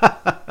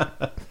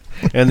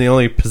 And the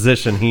only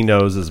position he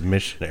knows is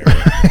missionary.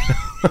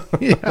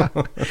 Yeah.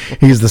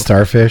 He's the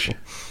starfish.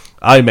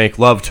 I make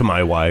love to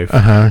my wife.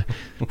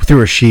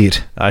 Through a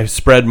sheet. I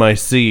spread my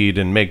seed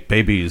and make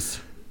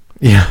babies.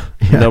 Yeah.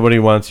 Nobody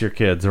wants your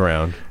kids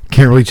around.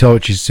 Can't really tell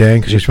what she's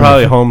saying because You she's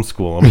probably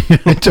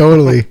homeschool them.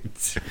 totally.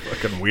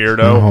 Fucking No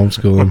weirdo.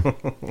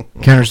 homeschooling.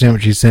 Can't understand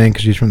what she's saying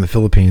because she's from the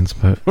Philippines.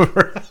 But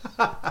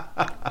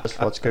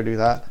Let's go do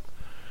that.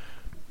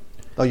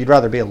 Oh, you'd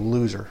rather be a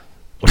loser.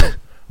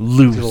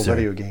 Little Loser.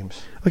 video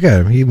games. look at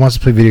him. He wants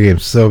to play video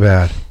games so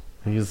bad.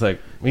 He's like,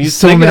 He's he's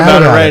so thinking mad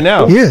about it about right it.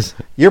 now. He is.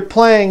 You're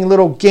playing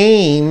little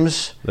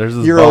games. There's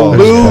his You're ball. a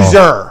There's his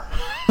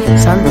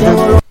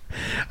loser.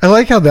 I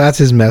like how that's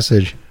his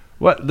message.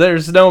 What?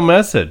 There's no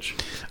message.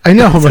 I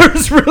know, but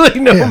There's really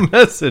no Yeah.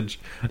 message.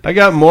 I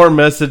got more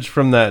message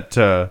from that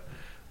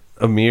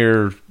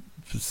Amir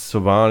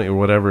Savani or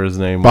whatever his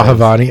name was.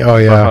 Bahavani. Oh,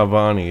 yeah.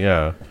 Bahavani,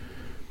 yeah.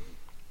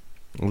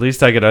 At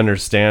least I could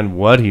understand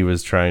what he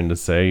was trying to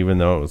say, even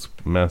though it was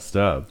messed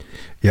up.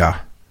 Yeah.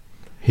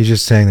 He's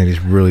just saying that he's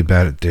really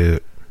bad at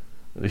it.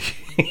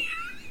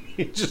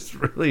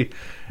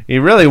 He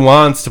really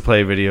wants to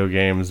play video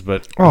games,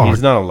 but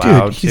he's not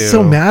allowed dude, he's to.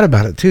 so mad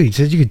about it, too. He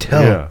said you could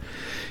tell. Yeah.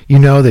 You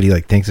know that he,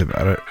 like, thinks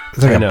about it.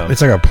 It's like I know.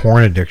 it's like a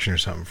porn addiction or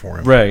something for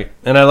him. Right.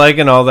 And I like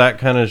in all that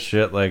kind of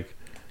shit, like,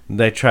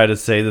 they try to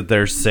say that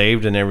they're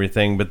saved and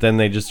everything, but then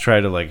they just try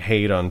to, like,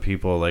 hate on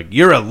people. Like,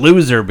 you're a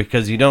loser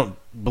because you don't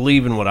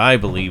believe in what I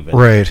believe in.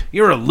 Right.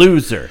 You're a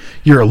loser.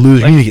 You're a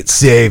loser. You need to get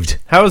saved.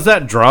 How is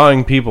that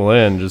drawing people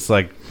in? Just,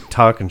 like,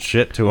 talking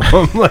shit to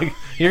them? Like,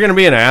 you're going to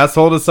be an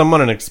asshole to someone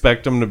and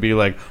expect them to be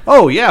like,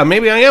 oh, yeah,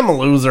 maybe I am a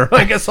loser.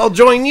 I guess I'll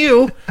join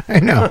you. I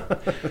know.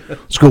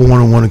 Let's go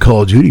 1-on-1 in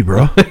Call of Duty,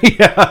 bro.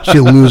 Yeah. See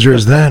the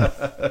losers then.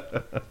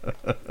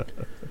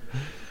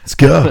 Let's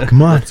go.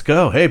 Come on. Let's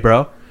go. Hey,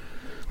 bro.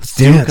 Let's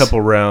Do dance. a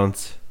couple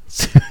rounds.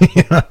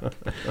 Yeah.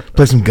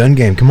 Play some gun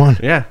game. Come on.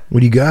 Yeah.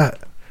 What do you got?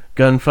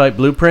 Gunfight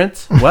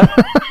blueprints? What?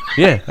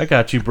 Yeah, I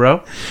got you,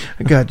 bro.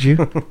 I got you.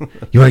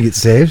 You want to get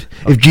saved?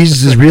 If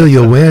Jesus is real,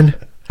 you'll win.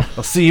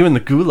 I'll see you in the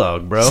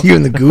gulag, bro. See you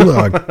in the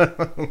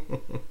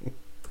gulag.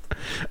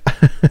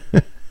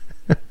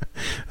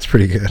 That's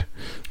pretty good.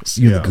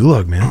 See you in the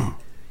gulag, man.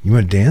 You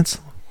want to dance?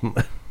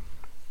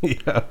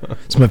 Yeah.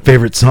 It's my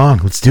favorite song.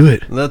 Let's do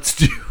it. Let's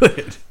do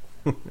it.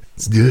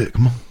 Let's do it.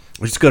 Come on.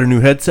 We just got a new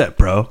headset,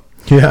 bro.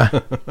 Yeah.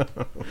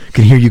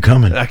 Can hear you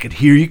coming. I could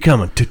hear you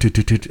coming. Toot, toot,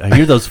 toot, toot. I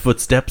hear those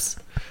footsteps.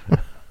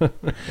 All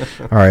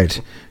right.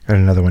 Got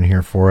another one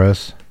here for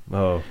us.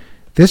 Oh.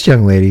 This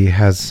young lady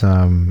has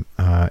some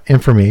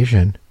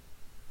information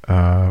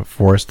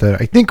for us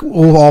that I think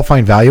we'll all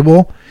find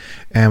valuable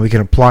and we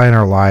can apply in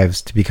our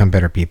lives to become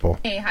better people.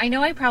 Hey, I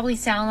know I probably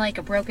sound like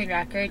a broken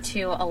record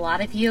to a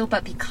lot of you,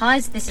 but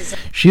because this is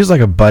She's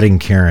like a budding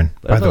Karen,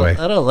 by the way.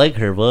 I don't like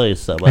her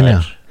voice so much. I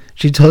know.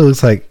 She totally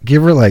looks like,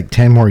 give her like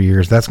 10 more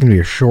years. That's going to be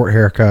a short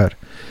haircut.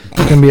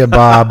 It's going to be a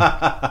bob.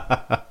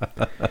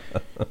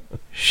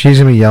 She's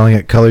going to be yelling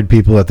at colored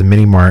people at the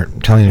mini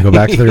mart, telling them to go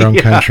back to their own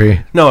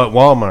country. No, at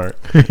Walmart.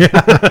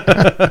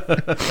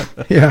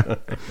 Yeah.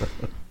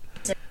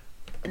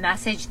 a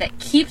message that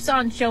keeps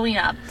on showing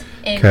up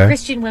in Okay.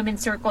 Christian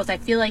women's circles. I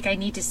feel like I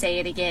need to say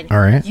it again. All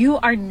right. You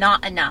are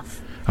not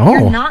enough. Oh.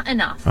 You're not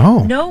enough.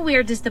 Oh.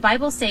 Nowhere does the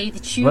Bible say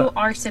that you What?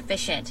 are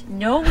sufficient.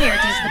 Nowhere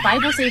does the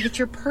Bible say that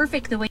you're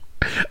perfect the way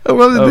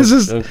Well, this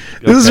is okay.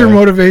 this is her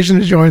motivation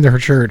to join her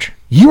church.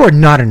 You are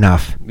not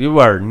enough. You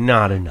are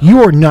not enough.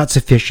 You are not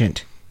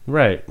sufficient.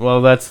 Right.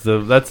 Well, that's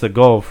the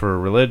goal for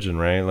religion,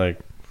 right? Like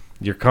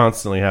you're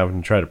constantly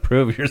having to try to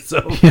prove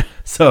yourself.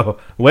 So,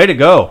 way to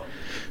go.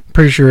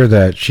 Pretty sure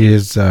that she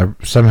is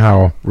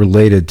somehow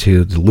related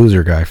to the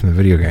loser guy from the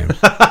video games.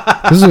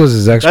 This was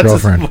his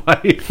ex-girlfriend.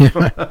 That's his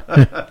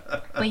wife.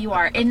 you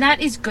are. And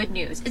that is good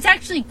news. It's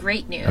actually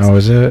great news. Oh,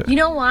 is it? You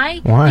know why?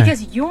 Why?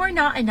 Because you're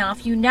not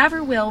enough. You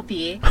never will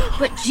be.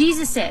 But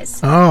Jesus is.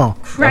 Oh.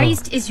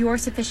 Christ is your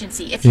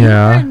sufficiency. If you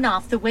Yeah. were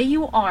enough the way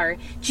you are,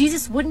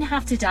 Jesus wouldn't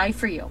have to die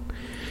for you.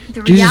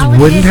 The Jesus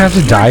reality wouldn't is have to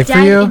you're die for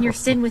dead you? in your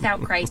sin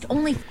without Christ.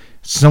 Only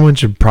Someone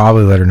should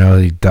probably let her know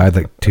that he died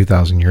like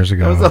 2,000 years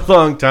ago. That was a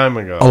long time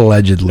ago.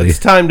 Allegedly. It's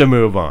time to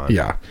move on.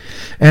 Yeah.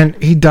 And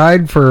he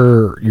died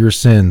for your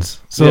sins.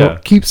 So Yeah.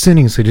 keep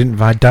sinning so he didn't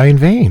die in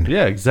vain.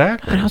 Yeah,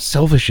 exactly. How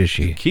selfish is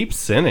she? Keep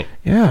sinning.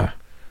 Yeah.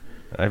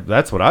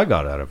 That's what I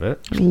got out of it.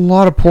 There's a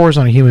lot of pores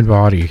on a human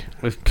body.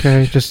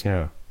 Okay, just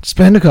Yeah,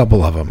 spend a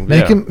couple of them.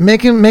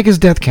 Make his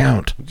death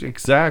count.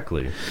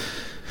 exactly.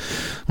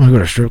 Want to go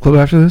to a strip club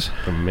after this?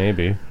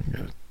 Maybe.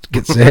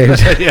 Get saved.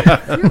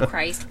 through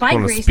Christ, by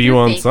Wanna grace, spew through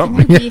on faith,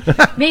 something. can you be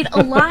made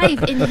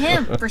alive in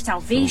Him for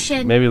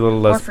salvation. Maybe a little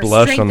or less for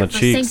blush strength on the or for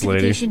cheeks,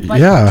 lady. sanctification, but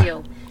Yeah. you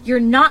do. You're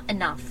not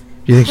enough.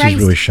 You think she's Christ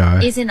really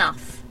shy? is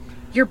enough.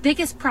 Your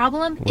biggest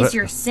problem What? is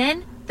your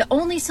sin. The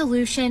only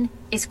solution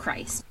is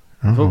Christ.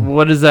 But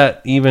what does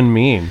that even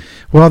mean?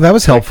 Well, that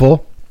was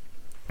helpful.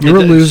 You're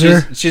a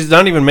loser. She's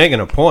not even making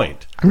a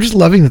point. I'm just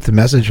loving the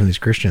message from these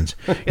Christians.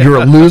 You're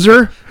a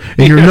loser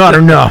and you're not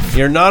enough.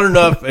 You're not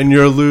enough, and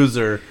you're a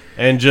loser,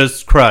 and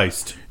just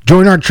Christ.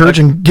 Join our church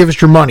and give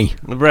us your money.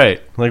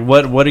 Right? Like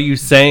what are you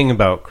saying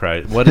about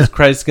Christ? What is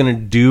Christ going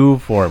to do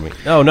for me?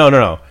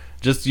 No.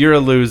 Just you're a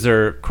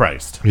loser,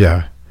 Christ.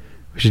 Yeah.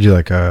 We should do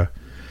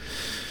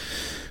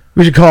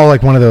we should call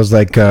like one of those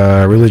like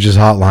religious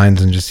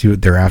hotlines and just see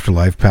what their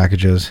afterlife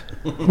package is.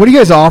 What are you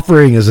guys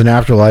offering as an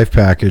afterlife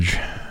package?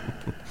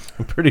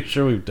 I'm pretty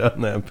sure we've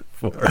done that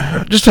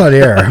before. Just on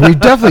air. We've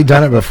definitely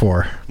done it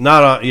before.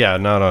 Not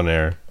on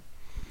air.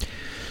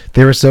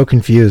 They were so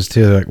confused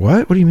too. Like,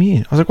 what? What do you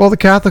mean? I was like, well, the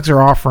Catholics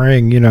are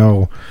offering,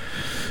 going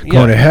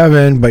to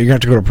heaven, but you're going to have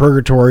to go to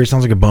purgatory.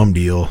 Sounds like a bum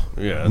deal.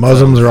 Yeah.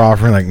 Muslims are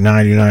offering like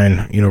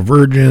 99,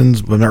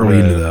 virgins, but I'm not really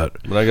into that.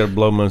 But I got to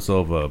blow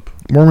myself up.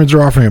 Mormons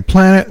are offering a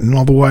planet and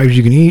all the wives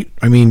you can eat.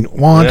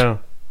 Want. Yeah.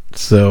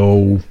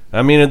 So.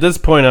 At this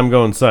point, I'm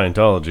going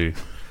Scientology.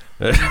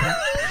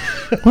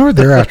 What are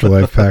their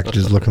afterlife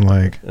packages looking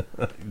like?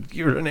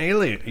 You're an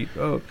alien. You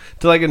go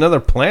to like another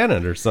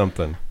planet or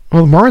something.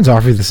 Well, the Mormons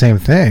offer you the same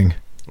thing.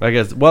 I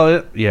guess.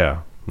 Well,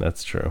 yeah,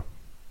 that's true.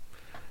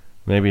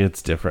 Maybe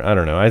it's different. I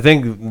don't know. I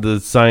think the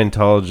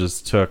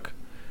Scientologists took.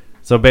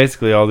 So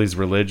basically, all these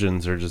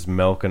religions are just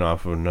milking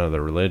off of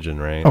another religion,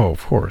 right? Oh,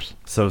 of course.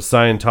 So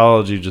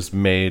Scientology just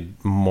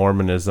made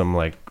Mormonism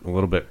like a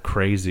little bit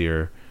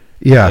crazier.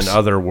 Yes.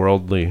 And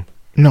otherworldly.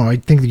 No, I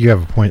think that you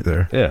have a point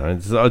there. Yeah,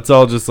 it's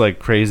all just like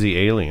crazy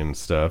alien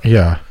stuff.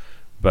 Yeah.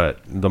 But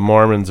the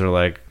Mormons are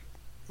like.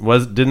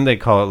 Didn't they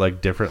call it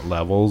like different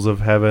levels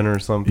of heaven or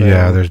something?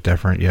 Yeah,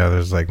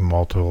 there's like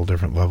multiple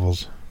different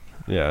levels.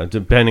 Yeah,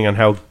 depending on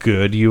how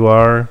good you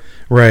are.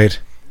 Right.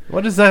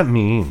 What does that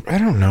mean? I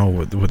don't know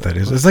what that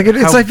is. It's like I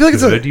feel like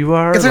it's good you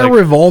are. It's like a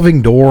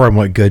revolving door on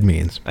what good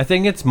means. I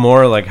think it's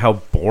more like how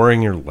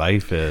boring your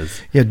life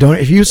is. Yeah,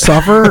 if you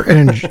suffer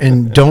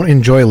and don't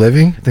enjoy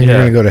living, then you're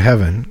gonna go to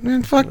heaven.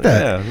 Man, fuck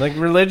that. Yeah, like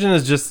religion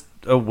is just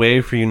a way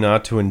for you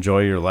not to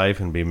enjoy your life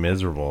and be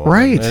miserable.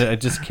 Right. I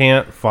just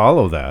can't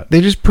follow that. They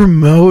just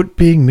promote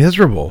being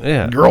miserable.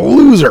 Yeah. You're a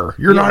loser.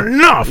 You're not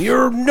enough.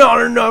 You're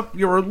not enough.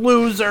 You're a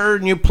loser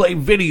and you play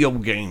video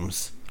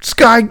games.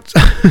 Sky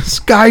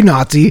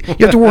Nazi. You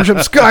have to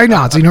worship Sky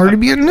Nazi in order to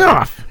be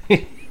enough.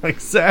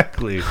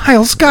 Exactly.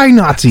 Hail Sky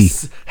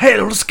Nazi.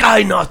 Hail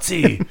Sky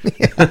Nazi.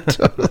 Yeah,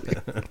 totally.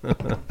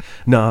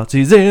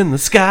 Nazis in the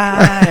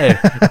sky.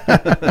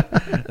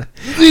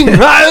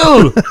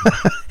 Heil.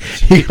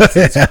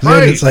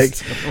 It's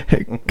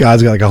like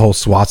God's got like a whole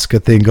swastika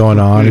thing going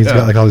on. He's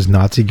got like all his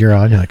Nazi gear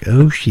on. You're like,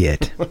 oh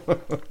shit.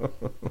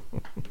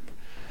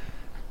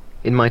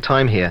 In my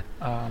time here,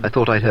 I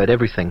thought I'd heard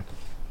everything.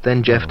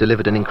 Then Jeff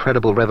delivered an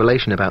incredible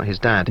revelation about his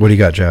dad. What do you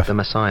got, Jeff? The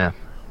Messiah.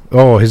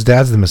 Oh, his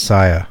dad's the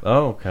Messiah.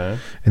 Oh, okay.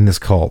 In this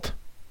cult.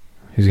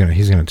 He's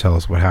gonna tell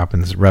us what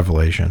happens.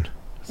 Revelation.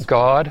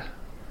 God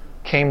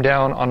came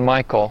down on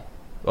Michael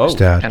His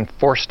dad. and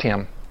forced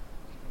him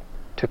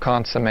to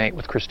consummate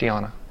with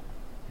Christiana.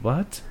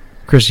 What?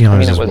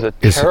 Christiana it was a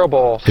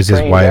terrible,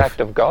 strange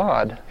act of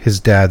God. His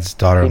dad's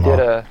daughter-in-law. He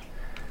did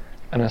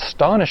an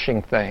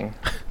astonishing thing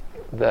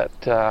that...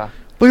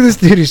 Look at this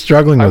dude, he's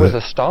struggling with it. I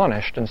was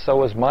astonished, and so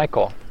was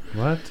Michael.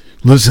 What?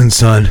 Listen,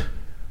 son.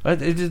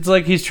 It's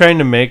like he's trying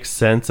to make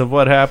sense of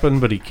what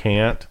happened, but he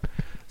can't.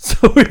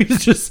 So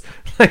he's just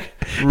like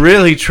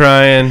really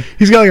trying.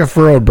 He's got like a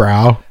furrowed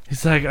brow.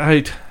 He's like,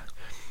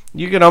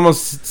 you could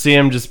almost see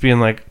him just being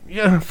like,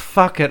 yeah,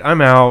 fuck it,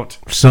 I'm out.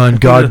 Son,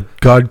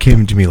 God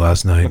came to me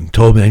last night and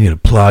told me I need to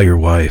plow your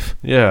wife.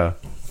 Yeah.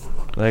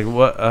 Like,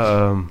 what?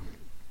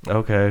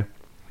 Okay.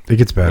 It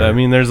gets better. I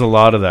mean, there's a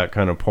lot of that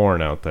kind of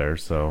porn out there,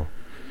 so.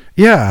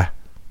 Yeah.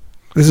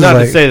 This is not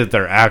like, to say that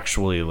they're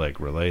actually like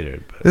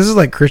related. But. This is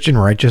like Christian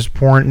righteous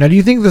porn. Now, do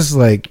you think this is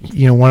like,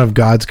 one of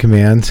God's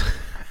commands?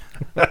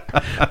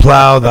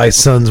 Plow thy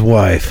son's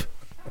wife.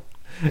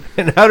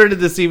 And how did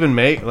this even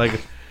make?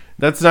 Like,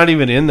 that's not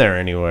even in there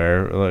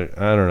anywhere. Like,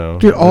 I don't know.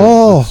 Dude,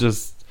 it's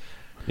just,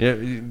 yeah,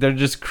 they're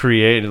just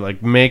creating,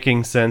 like,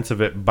 making sense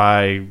of it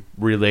by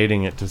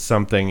relating it to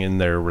something in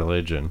their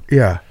religion.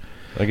 Yeah.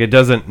 Like, it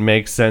doesn't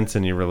make sense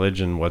in your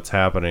religion what's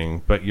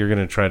happening, but you're going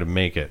to try to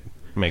make it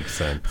make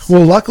sense.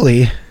 Well,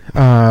 luckily,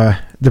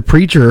 the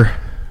preacher,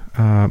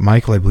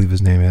 Michael, I believe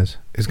his name is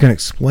going to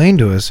explain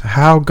to us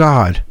how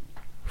God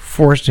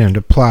forced him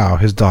to plow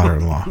his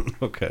daughter-in-law.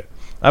 Okay.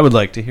 I would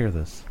like to hear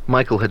this.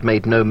 Michael had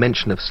made no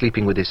mention of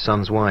sleeping with his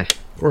son's wife.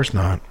 Of course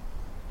not.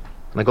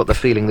 And I got the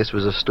feeling this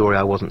was a story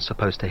I wasn't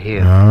supposed to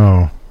hear.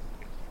 No.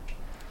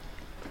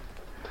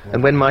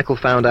 And when Michael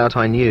found out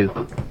I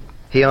knew,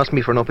 he asked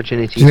me for an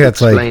opportunity to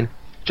explain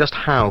just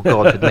how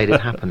God had made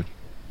it happen.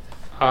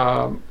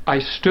 I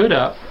stood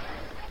up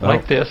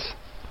like this.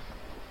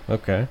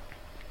 Okay.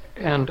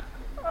 And...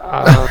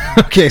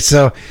 Okay,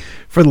 so...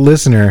 For the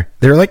listener,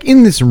 they're like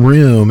in this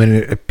room, and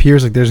it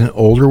appears like there's an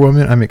older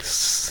woman. I'm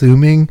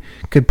assuming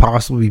could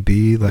possibly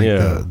be like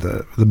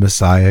the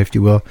Messiah, if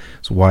you will,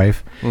 his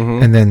wife,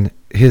 and then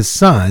his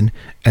son,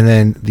 and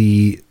then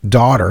the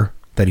daughter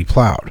that he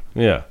plowed.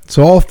 Yeah.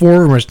 So all four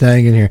of them are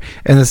standing in here,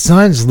 and the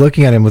son's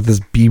looking at him with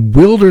this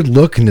bewildered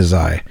look in his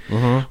eye,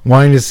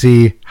 wanting to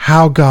see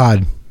how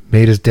God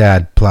made his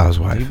dad plow his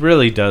wife. He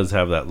really does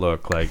have that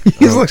look. Like,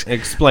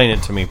 explain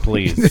it to me,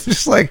 please. It's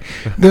just like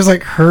there's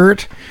like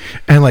hurt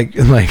and like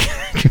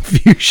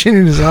confusion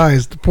in his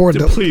eyes. The poor.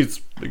 Please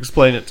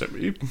explain it to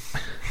me.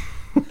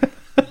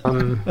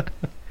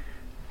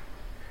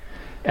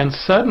 And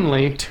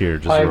suddenly, tear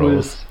just I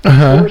rolls. was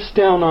forced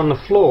down on the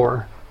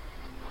floor,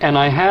 and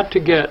I had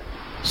to get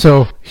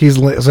So he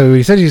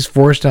said he's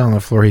forced down on the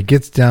floor. He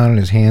gets down on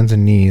his hands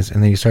and knees,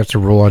 and then he starts to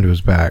roll onto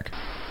his back.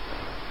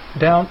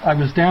 I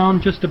was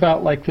down just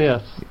about like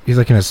this. He's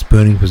like in a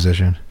spooning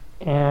position.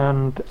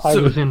 And I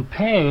was in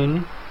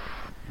pain.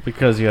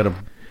 Because you had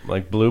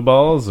blue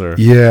balls, or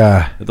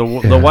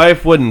the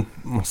wife wouldn't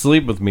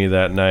sleep with me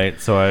that night,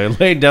 so I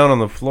laid down on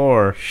the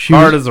floor,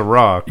 hard as a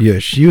rock. Yeah,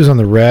 she was on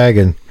the rag,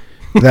 and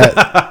that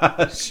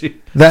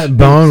that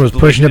bone was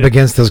pushing up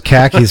against those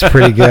khakis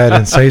pretty good,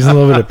 and so he's in a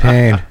little bit of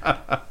pain.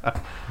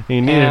 He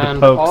needed to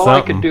poke all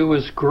something. I could do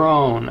was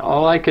groan.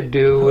 All I could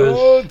do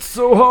was it's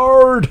so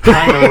hard.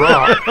 Kind of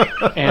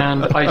rock.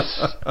 And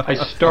I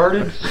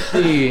started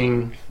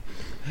seeing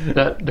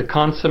that the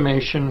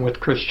consummation with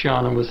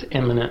Christiana was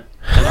imminent,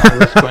 and I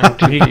was going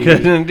to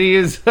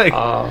He's like,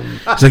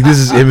 it's like, this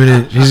is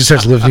imminent. He just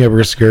starts lifting up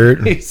her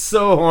skirt. He's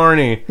so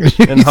horny and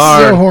he's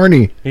hard. so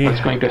horny. I was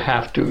going to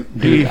have to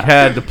do He that.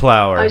 had to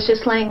plow her. I was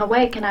just laying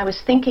awake and I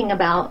was thinking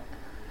about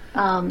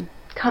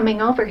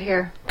coming over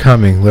here.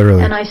 Coming,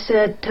 literally. And I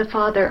said to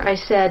Father,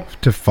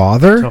 to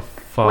Father? To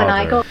Father. When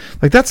I go...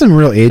 Like, that's some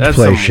real age That's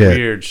play some shit.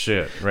 weird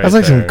shit right That's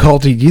like there. some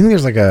culty. Do you think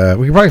there's like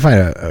we could probably find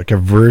a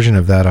version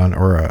of that on,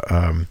 or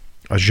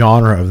a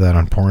genre of that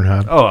on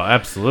Pornhub? Oh,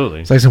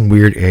 absolutely. It's like some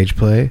weird age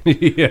play.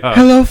 Yeah.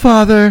 Hello,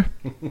 Father.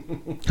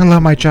 Hello,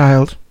 my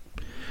child.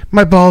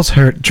 My balls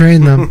hurt.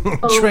 Drain them.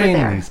 Train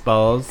there. these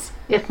balls.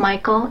 If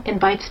Michael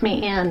invites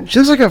me in... She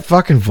looks like a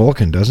fucking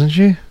Vulcan, doesn't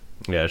she?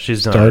 Yeah,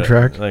 she's Star not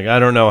Trek. Like, I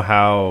don't know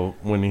how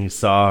when he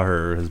saw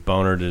her, his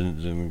boner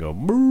didn't go.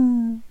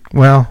 Boo.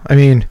 Well, I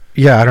mean,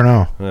 yeah, I don't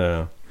know.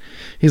 Yeah.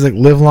 He's like,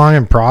 live long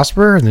and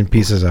prosper, and then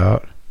pieces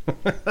out.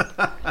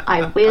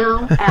 I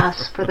will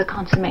ask for the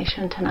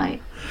consummation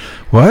tonight.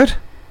 What?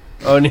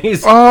 Oh, and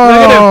he's Oh. look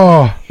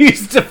at him.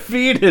 He's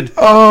defeated.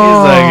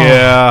 Oh. He's like,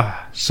 yeah.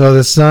 So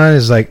the son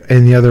is like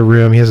in the other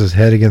room. He has his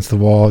head against the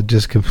wall,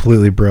 just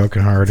completely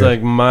broken hearted. It's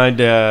like my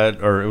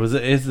dad, or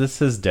is this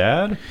his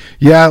dad?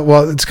 Yeah,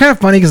 well, it's kind of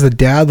funny because the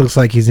dad looks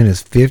like he's in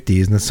his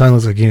 50s, and the son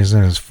looks like he's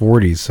in his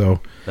 40s. So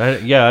I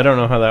don't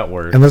know how that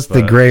works. unless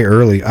they gray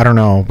early, I don't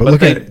know. But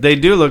look they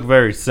do look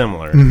very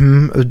similar.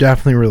 They're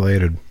definitely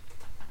related.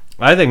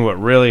 I think what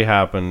really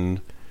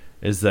happened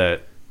is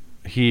that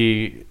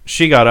she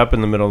got up in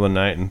the middle of the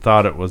night and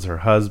thought it was her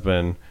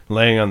husband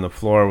laying on the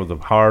floor with a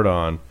hard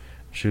on.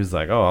 She was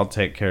like, "Oh, I'll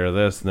take care of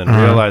this," and then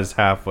realized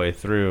halfway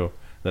through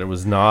that it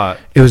was not.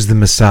 It was the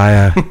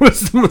Messiah. It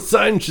was the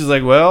Messiah, and she's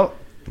like, "Well,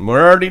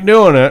 we're already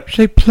doing it." She's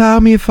like, "Plow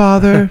me,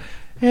 Father."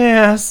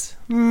 Yes,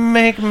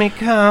 make me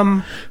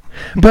come.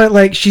 But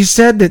like she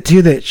said that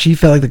too, that she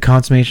felt like the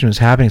consummation was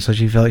happening, so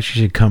she felt like she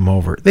should come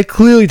over. They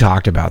clearly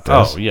talked about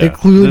this. Oh yeah, they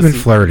clearly been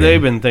flirting.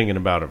 They've been thinking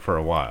about it for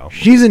a while.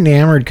 She's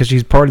enamored because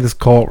she's part of this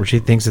cult where she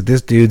thinks that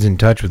this dude's in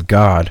touch with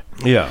God.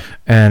 Yeah,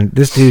 and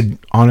this dude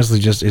honestly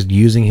just is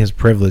using his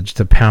privilege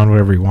to pound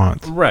whatever he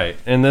wants. Right,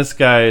 and this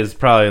guy is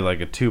probably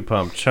like a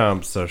 2-pump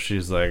chump, so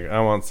she's like,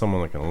 I want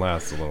someone that can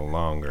last a little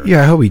longer.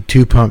 Yeah, I hope he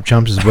 2-pump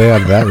chumps his way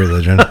out of that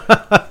religion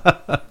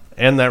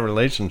and that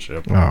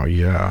relationship. Oh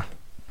yeah.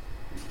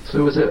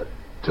 So was it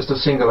just a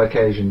single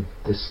occasion,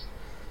 this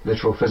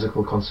literal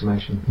physical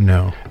consummation?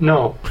 No.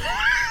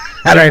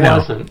 How did I know?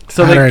 Wasn't.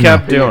 So they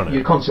kept doing it.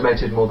 You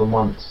consummated more than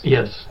once?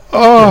 Yes.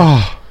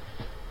 Oh.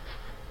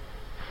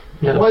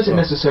 Yes. Why is it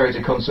necessary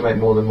to consummate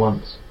more than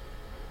once?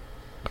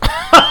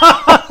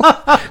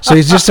 So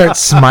he just starts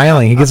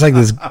smiling. He gets like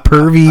this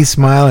pervy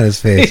smile on his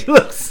face. He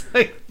looks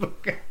like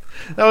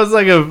that was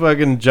like a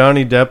fucking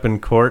Johnny Depp in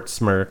court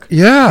smirk.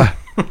 Yeah.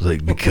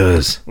 Like,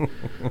 because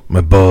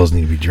my balls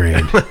need to be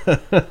drained.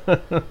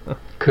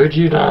 Could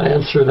you not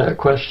answer that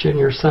question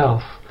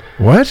yourself?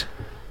 What?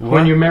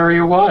 When you marry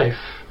a wife,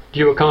 do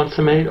you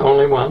consummate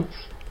only once?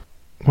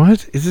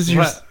 What? Is this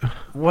your...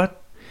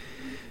 What?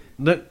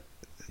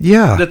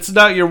 Yeah. That's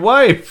not your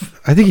wife.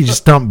 I think he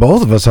just stumped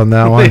both of us on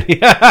that one.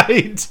 Yeah,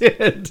 he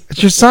did.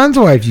 It's your son's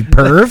wife, you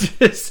perv.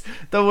 Just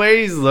the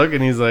way he's looking,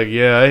 he's like,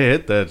 yeah, I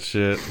hit that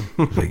shit.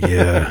 Like,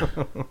 yeah.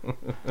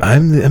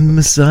 I'm the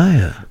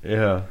Messiah.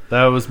 Yeah,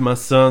 that was my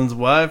son's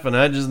wife, and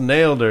I just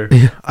nailed her.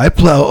 Yeah, I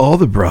plow all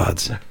the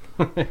broads.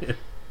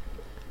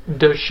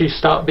 Does she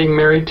stop being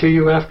married to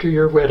you after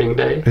your wedding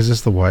day? Is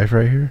this the wife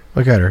right here?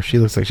 Look at her. She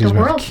looks like she's The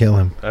about world- to kill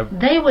him.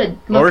 They would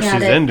Or look she's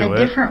at it into a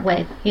it. different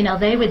way. You know,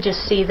 they would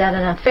just see that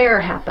an affair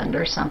happened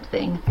or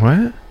something.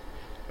 What?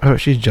 Oh,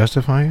 she's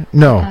justifying it?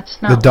 No, That's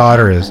not the what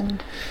daughter is.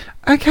 happened.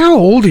 Like, how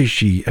old is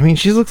she? I mean,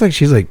 she looks like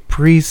she's like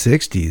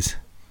pre-60s.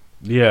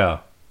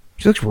 Yeah.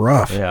 She looks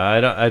rough. Yeah,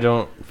 I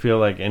don't feel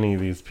like any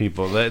of these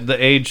people. The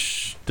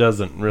age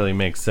doesn't really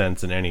make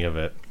sense in any of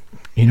it.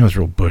 You know it's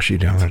real bushy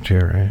down there too,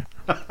 right?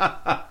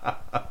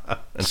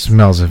 It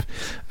smells of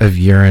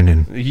urine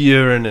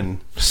and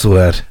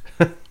sweat.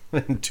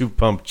 And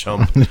 2-pump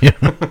chump.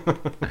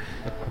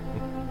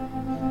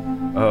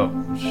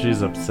 Oh,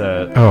 she's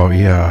upset. Oh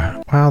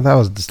yeah. Wow, that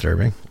was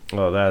disturbing.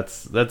 Oh,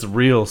 that's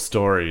real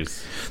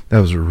stories. That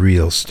was a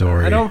real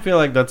story. I don't feel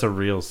like that's a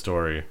real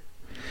story.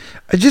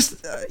 I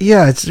just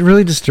yeah, it's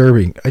really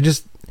disturbing.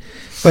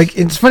 Like,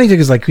 it's funny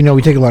because, like, you know,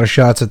 we take a lot of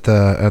shots at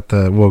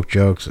the woke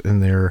jokes,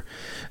 and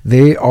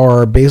they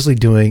are basically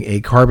doing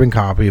a carbon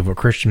copy of what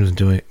Christians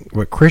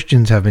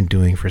have been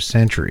doing for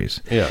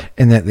centuries. Yeah.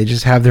 And that they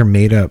just have their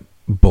made up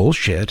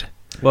bullshit.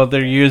 Well,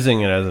 they're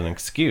using it as an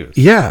excuse.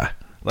 Yeah.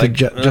 Like,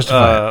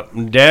 justify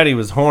it. Daddy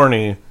was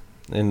horny,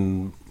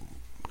 and,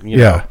 you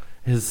know,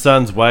 his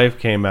son's wife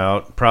came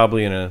out,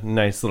 probably in a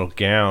nice little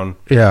gown.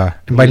 Yeah.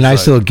 And by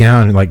nice little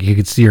gown, like, you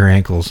could see her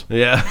ankles.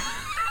 Yeah.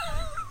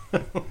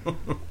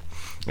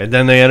 And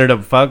then they ended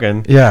up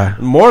fucking. Yeah.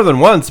 More than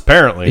once,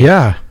 apparently.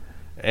 Yeah.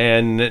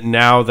 And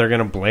now they're going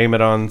to blame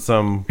it on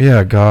some...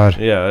 Yeah, God.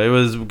 Yeah, it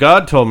was...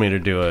 God told me to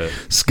do it.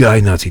 Sky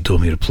Nuts, he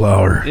told me to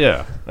plow her.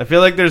 Yeah. I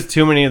feel like there's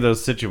too many of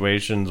those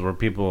situations where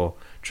people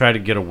try to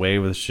get away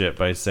with shit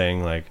by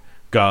saying, like,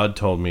 God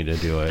told me to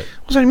do it.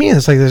 What's what I mean?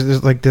 It's like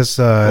there's like this...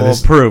 well,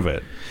 prove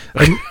it.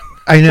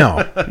 I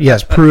know.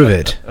 Yes, prove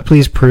it.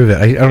 Please prove it.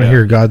 I don't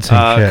hear God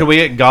saying shit. Can we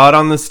get God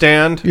on the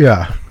stand?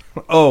 Yeah.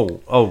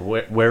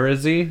 Where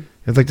is he?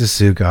 I'd like to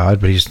sue God,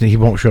 but he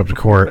won't show up to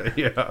court.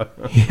 Yeah.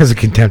 He has a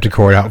contempt of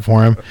court out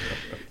for him.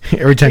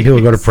 Every time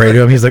people go to pray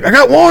to him, he's like, I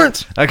got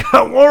warrants. I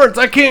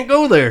can't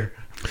go there.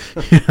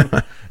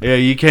 Yeah,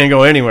 you can't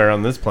go anywhere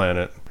on this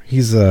planet.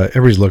 He's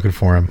everybody's looking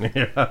for him.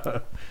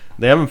 Yeah.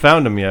 They haven't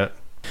found him yet.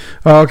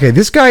 Okay,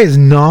 this guy is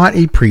not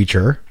a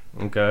preacher.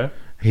 Okay.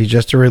 He's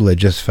just a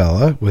religious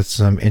fella with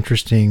some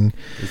interesting...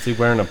 Is he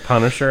wearing a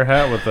Punisher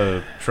hat with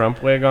a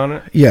Trump wig on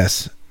it?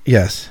 Yes,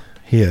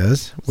 he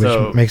is,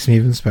 which makes him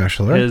even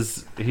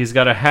specialer. He's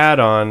got a hat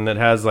on that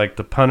has like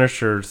the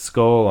Punisher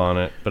skull on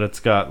it, but it's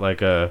got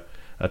like a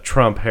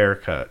Trump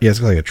haircut. Yeah, it's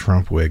got like a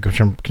Trump wig,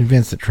 which I'm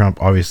convinced that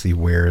Trump obviously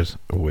wears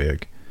a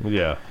wig.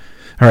 Yeah.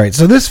 All right,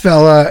 so this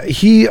fella,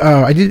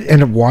 I did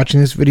end up watching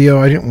this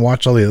video. I didn't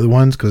watch all the other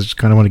ones because I just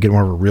kind of want to get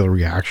more of a real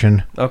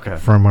reaction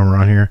from when we're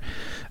on here.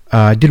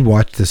 I did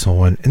watch this whole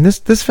one. And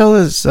this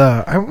fella's,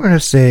 I'm going to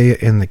say,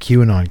 in the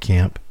QAnon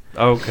camp.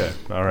 Okay,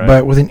 all right.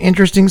 But with an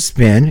interesting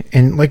spin,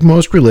 and like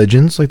most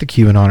religions, like the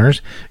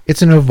QAnoners,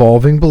 it's an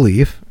evolving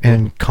belief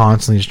and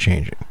constantly is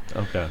changing.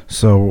 Okay.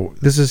 So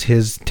this is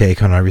his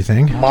take on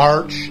everything.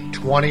 March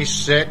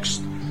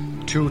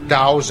 26th,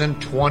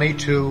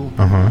 2022.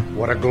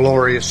 What a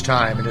glorious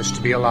time it is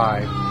to be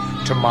alive.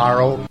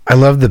 Tomorrow. I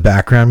love the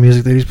background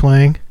music that he's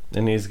playing.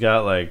 And he's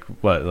got like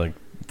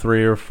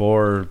 3 or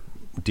 4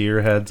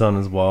 deer heads on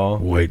his wall.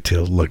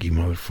 White-tailed lucky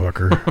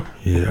motherfucker.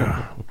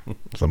 Yeah.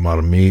 It's a lot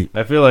of meat.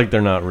 I feel like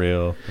they're not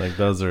real. Like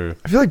those are.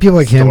 I feel like people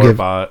like him they're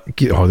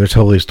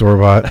totally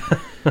store-bought.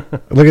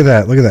 Look at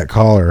that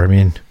collar. I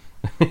mean,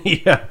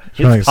 yeah, it's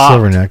like a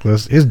silver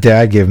necklace. His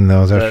dad gave him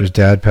those after his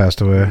dad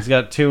passed away. He's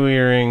got 2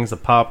 earrings, a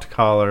popped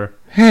collar.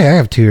 Hey, I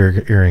have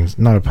 2 earrings,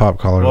 not a pop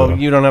collar. Well, though.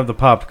 you don't have the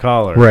popped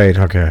collar, right?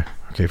 Okay.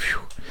 Phew.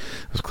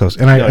 That was close.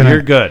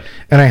 You're good.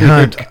 And I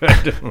hunt.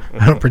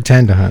 I don't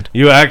pretend to hunt.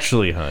 You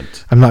actually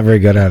hunt. I'm not very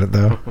good at it,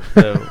 though.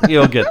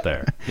 You'll get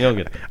there.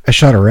 I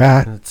shot a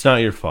rat. It's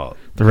not your fault.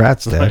 The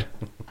rat's dead.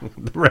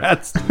 The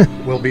rat's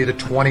will be the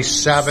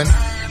 27th,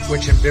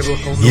 which in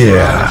biblical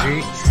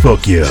numerology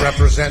fuck yeah.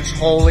 represents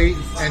holy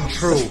and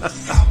true.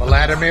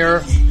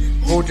 Vladimir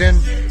Putin,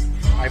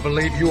 I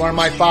believe you are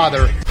my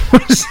father.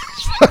 What is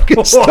this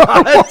fucking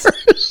Star Wars?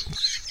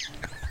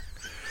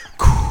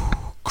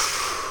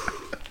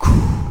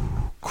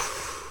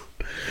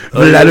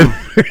 I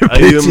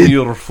am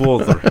your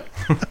father.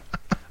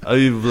 I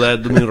am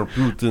Vladimir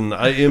Putin.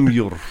 I am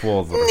your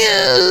father.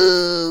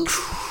 No.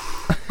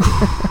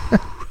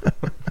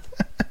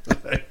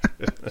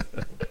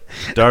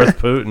 Darth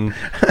Putin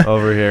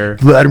over here.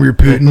 Vladimir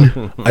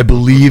Putin, I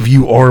believe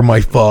you are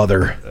my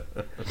father.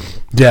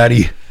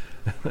 Daddy,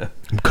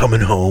 I'm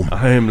coming home.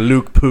 I am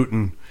Luke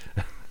Putin.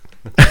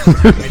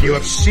 And you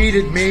have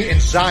seated me in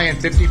Zion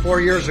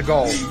 54 years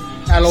ago.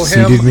 Elohim,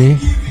 seated me?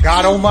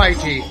 God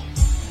Almighty,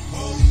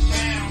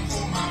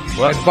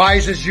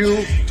 advises you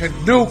to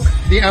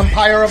nuke the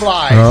empire of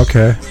lies. Oh,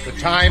 okay. The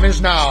time is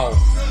now.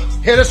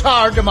 Hit us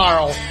hard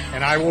tomorrow,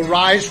 and I will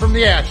rise from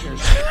the ashes.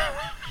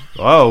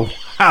 Oh,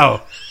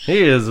 wow.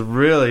 He is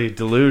really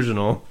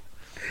delusional.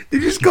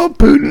 Did you just call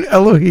Putin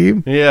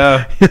Elohim?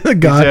 Yeah.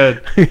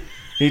 God.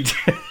 He did.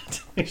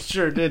 He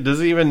sure did. Does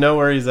he even know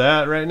where he's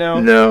at right now?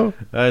 No.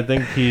 I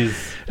think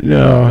he's...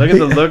 No. Look at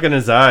the look in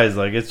his eyes.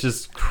 Like, it's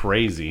just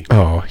crazy.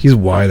 Oh, he's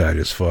wide-eyed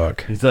as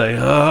fuck. He's like,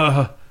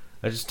 I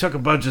just took a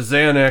bunch of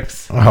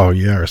Xanax. Oh,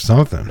 yeah, or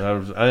something.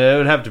 It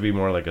would have to be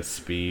more like a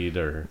speed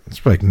or...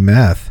 It's like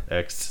meth.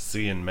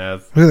 Ecstasy and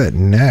meth. Look at that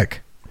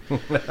neck.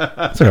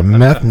 It's like a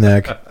meth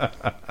neck.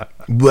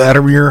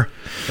 Vladimir,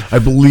 I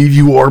believe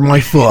you are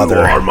my father.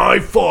 You are my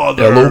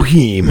father.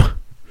 Elohim,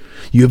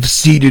 you have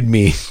seated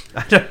me.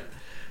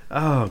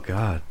 Oh,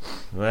 God.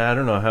 Well, I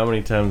don't know how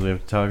many times we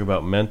have to talk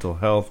about mental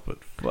health,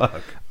 but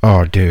fuck.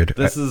 Oh, dude.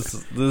 This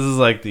is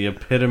like the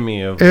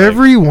epitome of...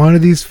 Every one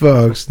of these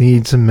folks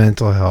needs some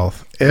mental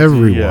health.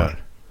 Everyone. Yeah,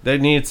 they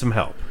need some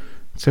help.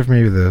 Except for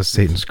maybe the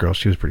Satan's girl.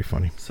 She was pretty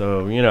funny.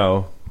 So,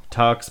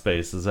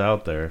 Talkspace is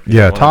out there.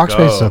 Yeah,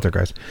 Talkspace is out there,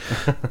 guys.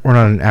 We're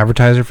not an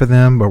advertiser for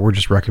them, but we're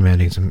just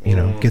recommending some,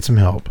 get some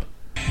help.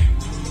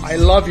 I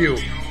love you.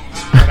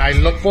 and I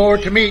look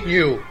forward to meeting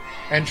you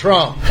and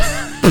Trump.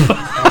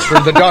 After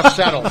the dust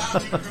settles,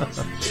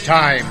 the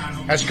time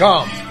has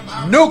come.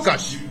 Nuke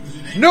us!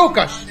 Nuke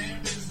us!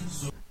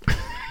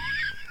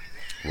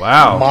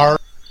 Wow.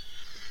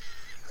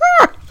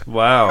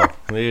 Wow.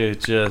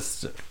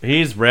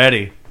 He's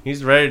ready.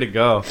 He's ready to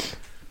go.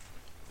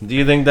 Do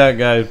you think that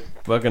guy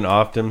fucking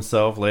offed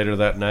himself later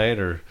that night,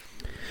 or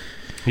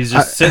he's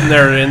just sitting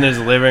there in his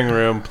living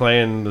room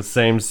playing the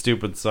same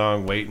stupid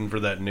song, waiting for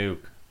that nuke?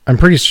 I'm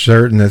pretty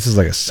certain this is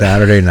like a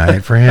Saturday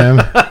night for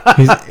him.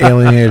 He's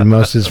alienated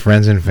most of his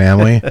friends and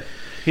family.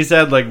 He's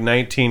had like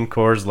 19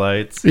 Coors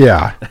Lights.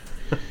 Yeah.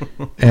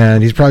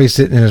 And he's probably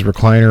sitting in his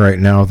recliner right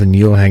now with a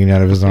needle hanging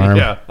out of his arm.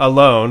 Yeah,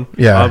 alone.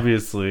 Yeah,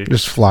 obviously.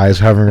 Just flies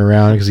hovering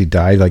around because he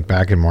died like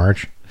back in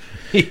March.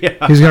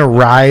 Yeah. He's gonna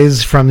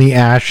rise from the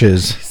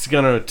ashes. He's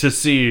gonna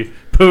see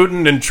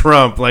Putin and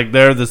Trump like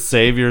they're the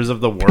saviors of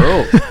the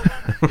world.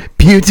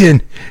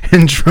 Putin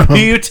and Trump.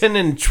 Putin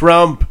and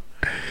Trump,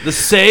 the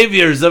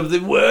saviors of the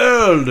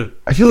world.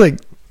 I feel like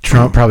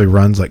Trump probably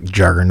runs like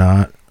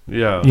Juggernaut.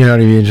 Yeah. You know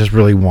what I mean? Just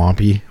really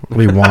wompy,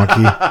 really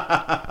wonky.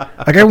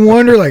 Like I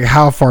wonder like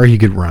how far he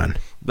could run.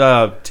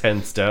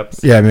 10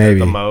 steps. Yeah,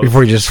 maybe.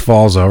 Before he just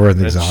falls over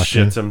with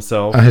exhaustion. Shits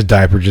himself. His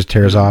diaper just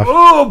tears off.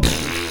 Oh.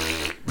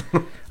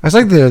 It's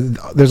like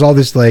there's all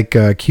this like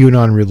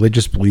QAnon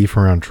religious belief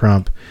around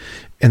Trump,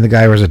 and the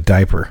guy wears a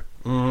diaper.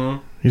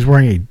 Mm-hmm. He's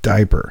wearing a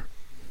diaper.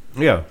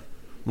 Yeah.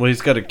 Well,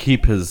 he's got to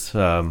keep his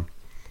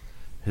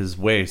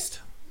waist.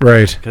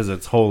 Right. Because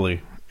it's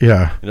holy.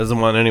 Yeah. He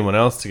doesn't want anyone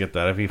else to get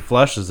that. If he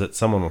flushes it,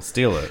 someone will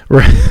steal it.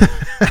 Right.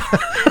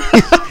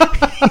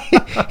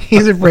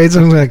 He's afraid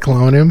someone's going to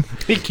clone him.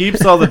 He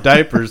keeps all the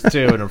diapers,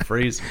 too, in a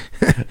freezer.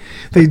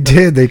 They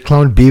did. They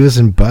cloned Beavis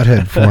and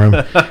Butthead for him.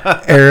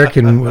 Eric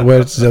and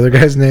what's the other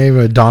guy's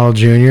name? Donald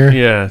Jr.?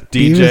 Yeah,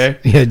 DJ.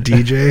 Yeah,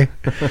 DJ.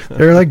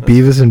 They're like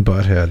Beavis and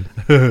Butthead.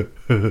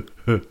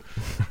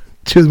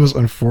 Two of the most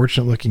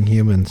unfortunate looking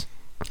humans.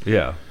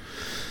 Yeah.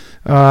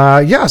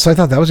 Yeah, so I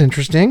thought that was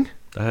interesting.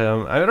 I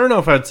don't know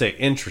if I'd say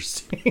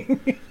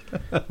interesting.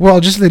 Well,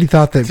 just that he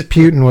thought that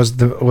Putin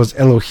was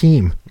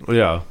Elohim.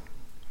 Yeah.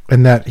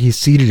 And that he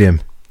seated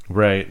him.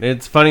 Right.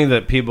 It's funny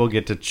that people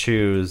get to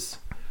choose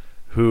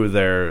who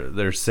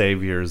their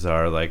saviors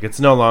are. Like,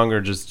 it's no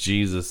longer just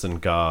Jesus and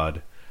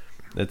God.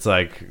 It's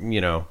like,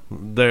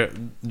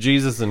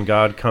 Jesus and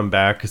God come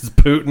back as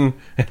Putin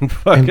and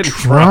fucking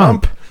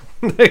Trump.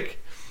 Like,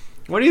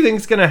 what do you think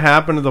is going to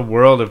happen to the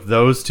world if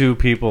those two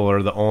people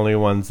are the only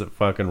ones that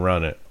fucking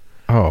run it?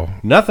 Oh.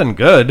 Nothing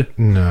good.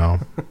 No.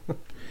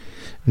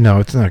 No,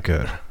 it's not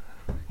good.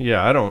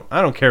 Yeah, I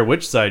don't care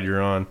which side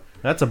you're on.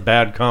 That's a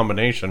bad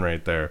combination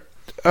right there.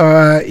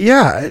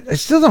 Yeah, I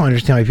still don't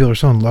understand why people are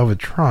so in love with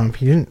Trump.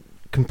 He didn't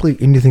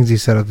complete any things he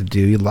set out to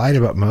do. He lied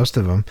about most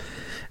of them.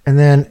 And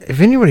then if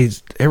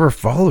anybody's ever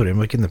followed him,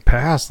 like in the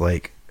past,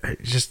 like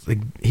just like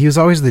he was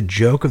always the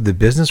joke of the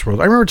business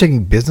world. I remember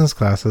taking business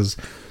classes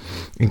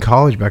in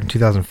college back in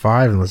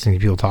 2005 and listening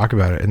to people talk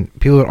about it, and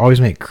people would always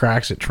make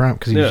cracks at Trump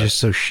because he was just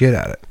so shit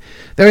at it.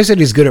 They always said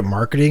he's good at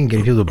marketing,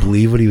 getting people to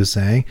believe what he was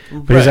saying,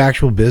 but his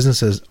actual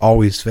business has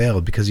always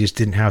failed because he just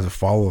didn't have the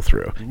follow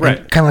through. Right,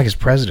 kind of like his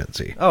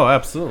presidency. Oh,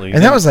 absolutely.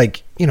 And that was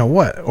like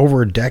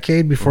over a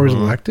decade before he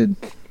was elected.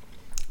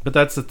 But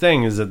that's the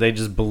thing, is that they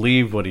just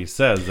believe what he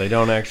says. They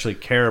don't actually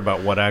care about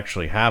what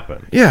actually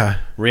happened. Yeah.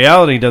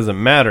 Reality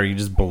doesn't matter. You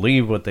just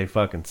believe what they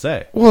fucking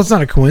say. Well, it's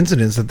not a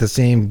coincidence that the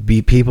same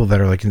people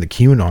that are like in the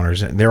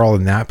QAnoners, they're all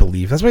in that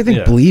belief. That's why I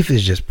think belief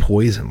is just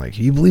poison. Like, if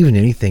you believe in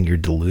anything, you're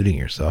deluding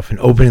yourself and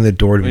opening the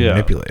door to be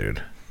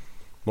manipulated.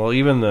 Well,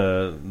 even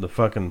the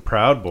fucking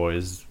Proud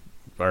Boys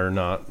are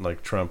not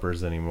like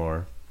Trumpers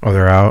anymore. Oh,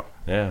 they're out?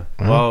 Yeah.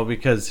 Well,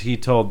 because he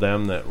told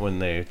them that when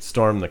they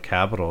stormed the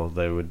Capitol,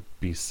 they would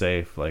be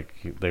safe. Like,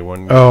 they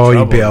wouldn't get in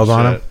trouble. He bailed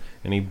on him?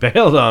 And he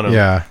bailed on him.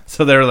 Yeah.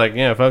 So they were like,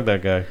 yeah, fuck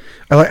that guy.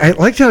 I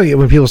liked how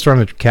when people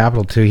stormed the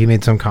Capitol, too, he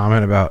made some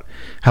comment about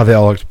how they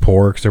all looked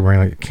poor because they're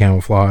wearing like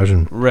camouflage.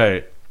 And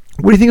right.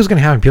 What do you think was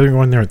going to happen? People are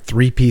going there with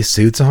 3-piece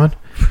suits on?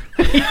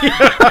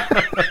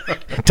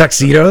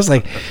 Tuxedos?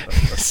 Like,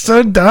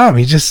 so dumb.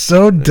 He's just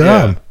so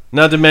dumb. Yeah.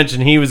 Not to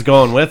mention he was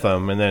going with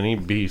them, and then he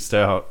beasted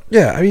out.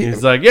 Yeah, I mean,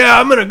 he's like, "Yeah,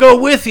 I'm gonna go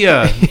with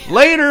you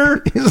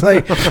later." He's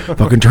like,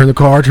 "Fucking turn the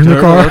car, turn the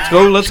car.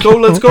 Let's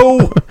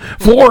go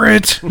for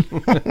it."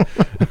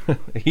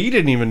 He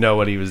didn't even know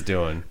what he was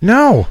doing.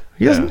 No,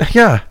 he doesn't.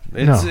 Yeah,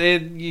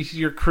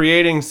 you're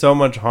creating so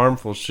much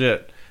harmful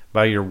shit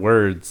by your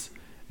words,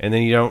 and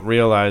then you don't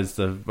realize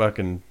the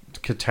fucking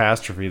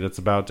catastrophe that's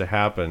about to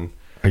happen.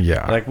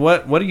 Yeah. Like,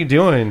 what are you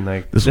doing?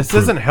 Like, this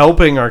isn't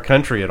helping our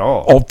country at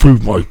all. I'll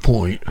prove my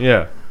point.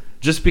 Yeah.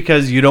 Just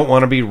because you don't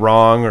want to be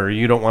wrong or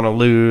you don't want to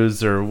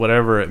lose or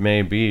whatever it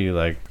may be.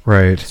 Like,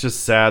 right. It's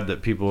just sad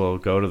that people will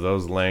go to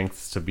those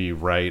lengths to be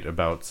right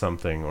about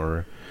something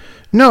or...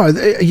 No,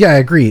 yeah, I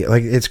agree.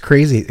 Like, it's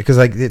crazy because,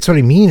 like, it's what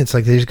I mean. It's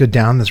like they just go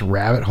down this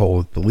rabbit hole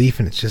with belief,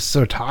 and it's just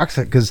so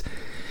toxic because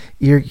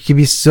you can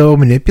be so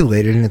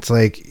manipulated. And it's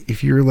like,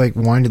 if you're like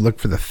wanting to look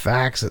for the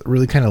facts, it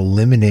really kind of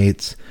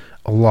eliminates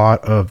a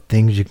lot of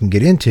things you can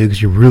get into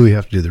because you really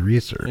have to do the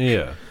research.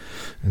 Yeah.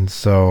 And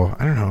so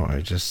I don't know.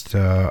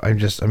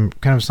 I'm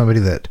kind of somebody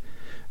that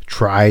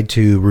tried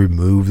to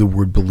remove the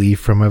word belief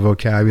from my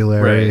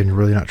vocabulary and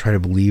really not try to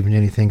believe in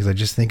anything because I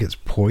just think it's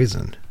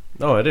poison.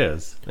 Oh, it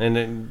is.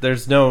 And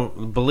there's no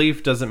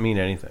belief doesn't mean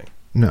anything.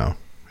 No,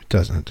 it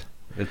doesn't.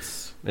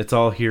 It's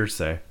all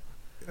hearsay.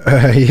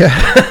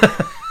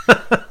 Yeah.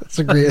 That's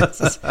a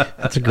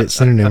great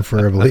synonym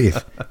for a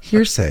belief.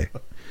 Hearsay.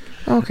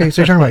 Okay,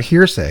 so you're talking about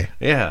hearsay.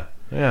 Yeah.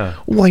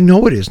 Well, I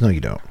know it is. No,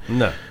 you don't.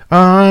 No.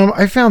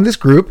 I found this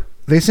group.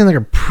 They seem like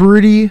a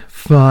pretty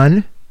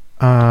fun,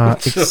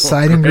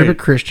 exciting group of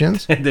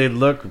Christians. They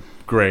look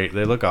great.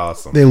 They look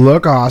awesome. They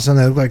look awesome.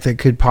 They look like they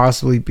could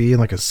possibly be in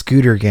like a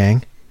scooter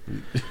gang.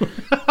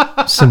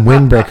 Some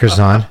windbreakers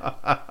on.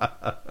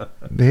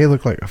 They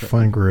look like a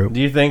fun group.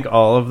 Do you think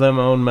all of them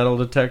own metal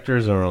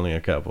detectors or only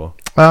a couple?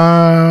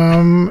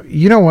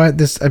 You know what?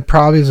 This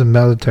probably is a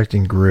metal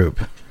detecting group.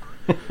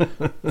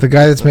 The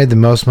guy that's made the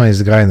most money is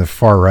the guy in the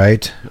far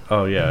right.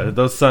 Oh yeah,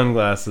 those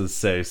sunglasses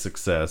say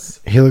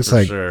success. He looks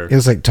like sure. He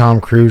looks like Tom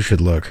Cruise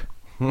should look.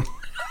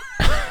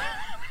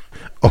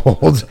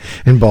 Old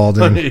and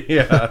balding.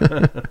 Yeah. All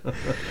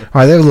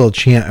right, they have a little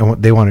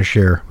chant they want to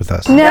share with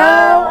us.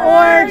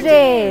 No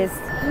orgies.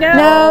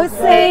 No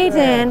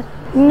Satan.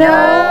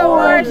 No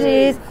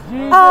orgies.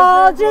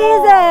 All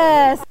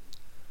Jesus.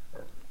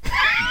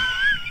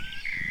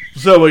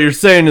 So what you're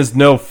saying is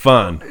no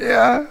fun.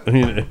 Yeah.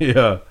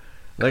 Yeah.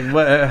 Like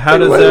what? How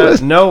does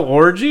that? No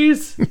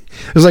orgies?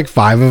 There's like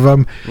 5 of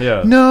them.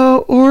 Yeah. No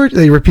orgy.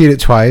 They repeat it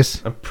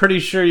twice. I'm pretty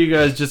sure you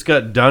guys just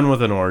got done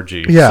with an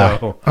orgy. Yeah.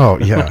 So. Oh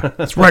yeah.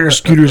 Let's ride our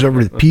scooters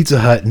over to the Pizza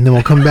Hut, and then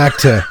we'll come back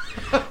to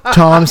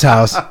Tom's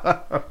house,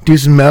 do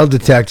some metal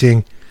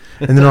detecting,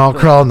 and then all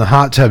crawl in the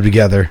hot tub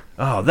together.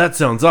 Oh, that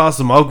sounds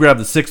awesome. I'll grab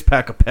the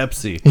 6-pack of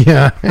Pepsi.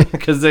 Yeah.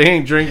 Because they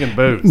ain't drinking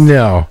booze.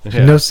 No.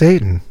 Yeah. No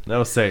Satan.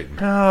 No Satan.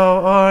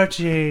 No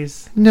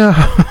orgies. No.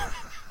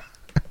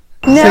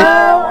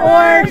 No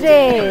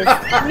orgies.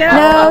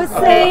 No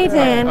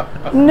Satan.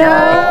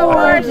 No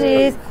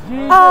orgies.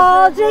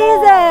 All Jesus.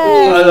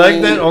 I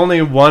like that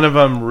only one of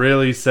them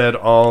really said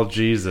all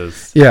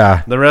Jesus.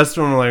 Yeah. The rest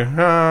of them were like,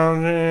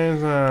 oh,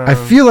 Jesus. I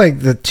feel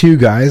like the 2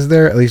 guys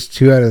there, at least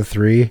 2 out of the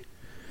 3,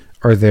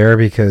 are there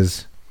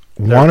because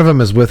one of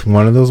them is with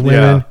one of those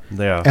women.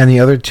 Yeah. And the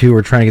other 2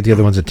 are trying to get the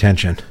other one's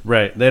attention.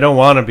 Right. They don't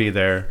want to be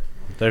there.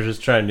 They're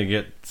just trying to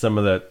get some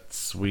of that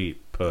sweet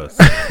puss.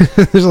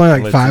 There's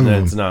only like 5 of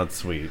them. It's not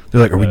sweet.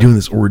 They're like, are we doing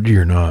this orgy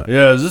or not?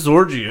 Yeah, is this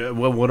orgy?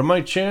 Well, what am I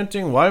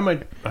chanting? Why am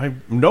I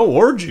no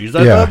orgies?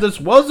 I Yeah. thought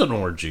this was an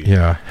orgy.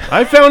 Yeah.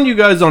 I found you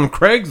guys on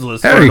Craigslist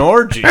for an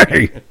orgy.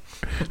 Hey.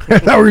 I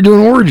thought we were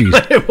doing orgies.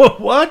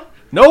 What?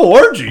 No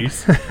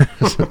orgies? I'm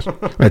going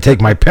to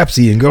take my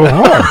Pepsi and go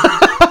home.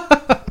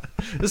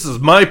 This is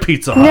my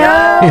Pizza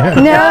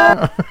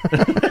Hut.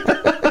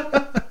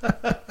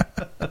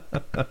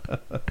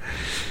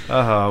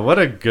 No. What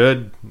a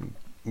good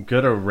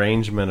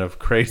arrangement of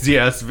crazy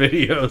ass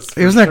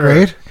videos. Wasn't that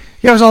great?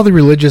 Yeah, it was all the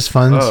religious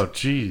funds. Oh,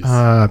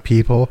 jeez.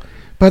 People.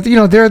 But,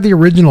 they're the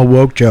original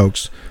woke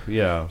jokes.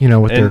 Yeah.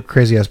 With their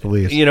crazy ass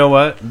beliefs. You know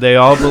what? They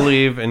all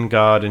believe in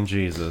God and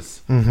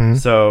Jesus. Mm-hmm.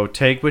 So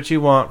take what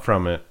you want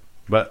from it.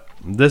 But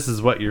this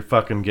is what you're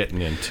fucking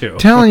getting into.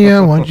 Telling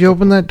you, once you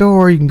open that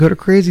door, you can go to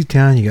Crazy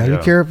Town. You got to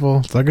be careful.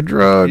 It's like a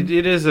drug.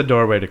 It is a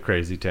doorway to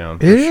Crazy Town.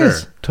 For It sure.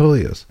 is.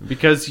 Totally is.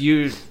 Because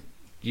you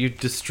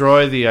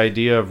destroy the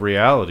idea of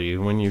reality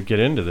when you get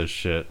into this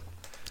shit.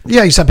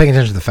 Yeah, you stop paying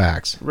attention to the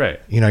facts. Right.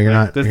 You're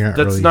not. That's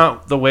really...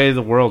 not the way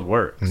the world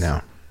works.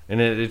 No.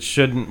 And it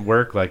shouldn't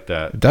work like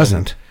that. It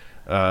doesn't.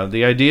 And,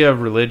 the idea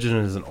of religion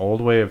is an old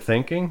way of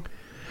thinking.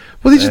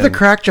 Well, these are the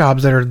crack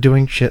jobs that are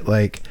doing shit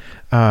like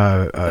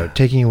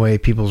taking away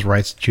people's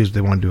rights to choose what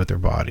they want to do with their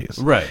bodies.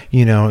 Right.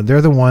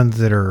 They're the ones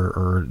that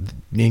are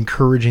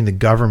encouraging the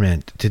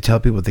government to tell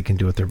people what they can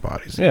do with their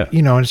bodies. Yeah.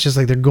 And it's just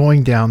like they're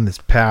going down this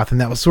path. And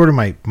that was sort of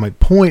my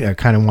point I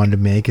kind of wanted to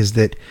make is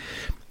that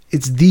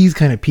it's these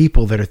kind of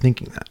people that are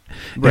thinking that.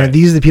 Right.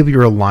 These are the people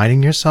you're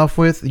aligning yourself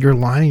with. You're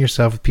aligning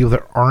yourself with people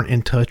that aren't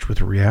in touch with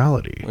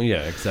reality.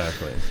 Yeah,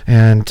 exactly.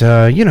 And,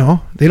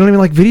 they don't even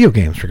like video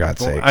games, for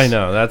God's sake. I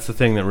know. That's the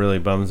thing that really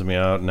bums me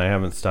out, and I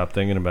haven't stopped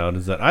thinking about,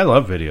 is that I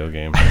love video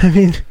games. I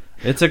mean...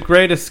 It's a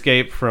great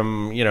escape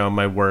from,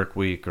 my work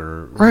week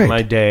or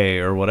my day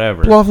or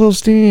whatever. Blow off a little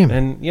steam.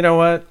 And you know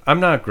what?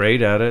 I'm not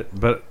great at it,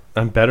 but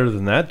I'm better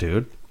than that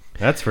dude.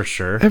 That's for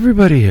sure.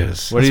 Everybody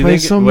is. What do you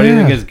think? What do you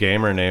think his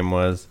gamer name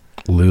was?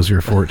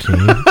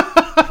 Loser14.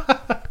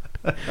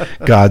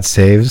 God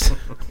saves.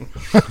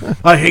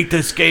 I hate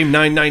this game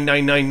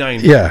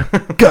 99999. Yeah.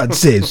 God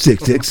saves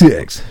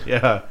 666.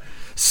 Yeah.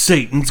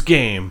 Satan's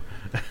game.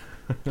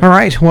 All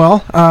right.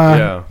 Well,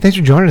 thanks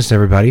for joining us,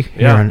 everybody,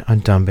 here on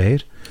Dumb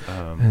Bait.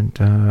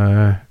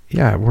 We're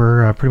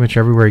pretty much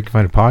everywhere you can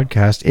find a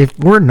podcast. If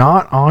we're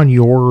not on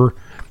your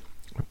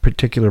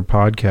particular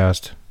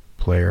podcast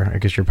player. I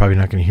guess you're probably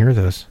not going to hear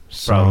this.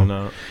 So Probably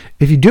not.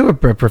 If you do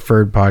have a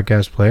preferred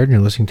podcast player and you're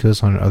listening to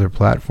us on another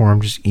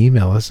platform, just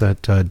email us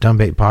at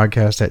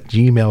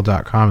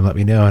dumbbaitpodcast@gmail.com and let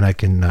me know, and I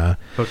can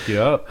Hook you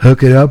up.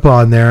 Hook it up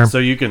on there. So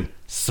you can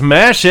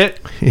smash it.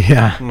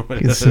 Yeah, you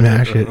can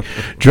smash it.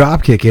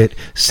 Drop kick it.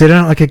 Sit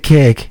on it like a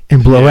cake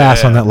and blow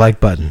ass on that like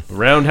button.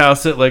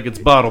 Roundhouse it like it's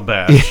Bottle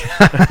Bash.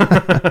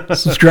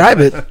 Subscribe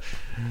it.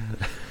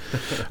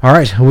 All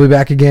right, we'll be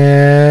back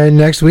again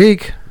next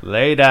week.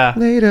 Later.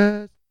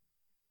 Later.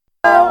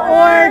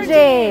 No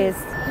orgies.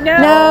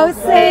 No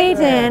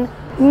Satan.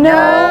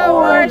 No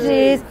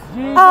orgies.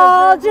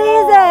 All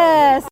Jesus.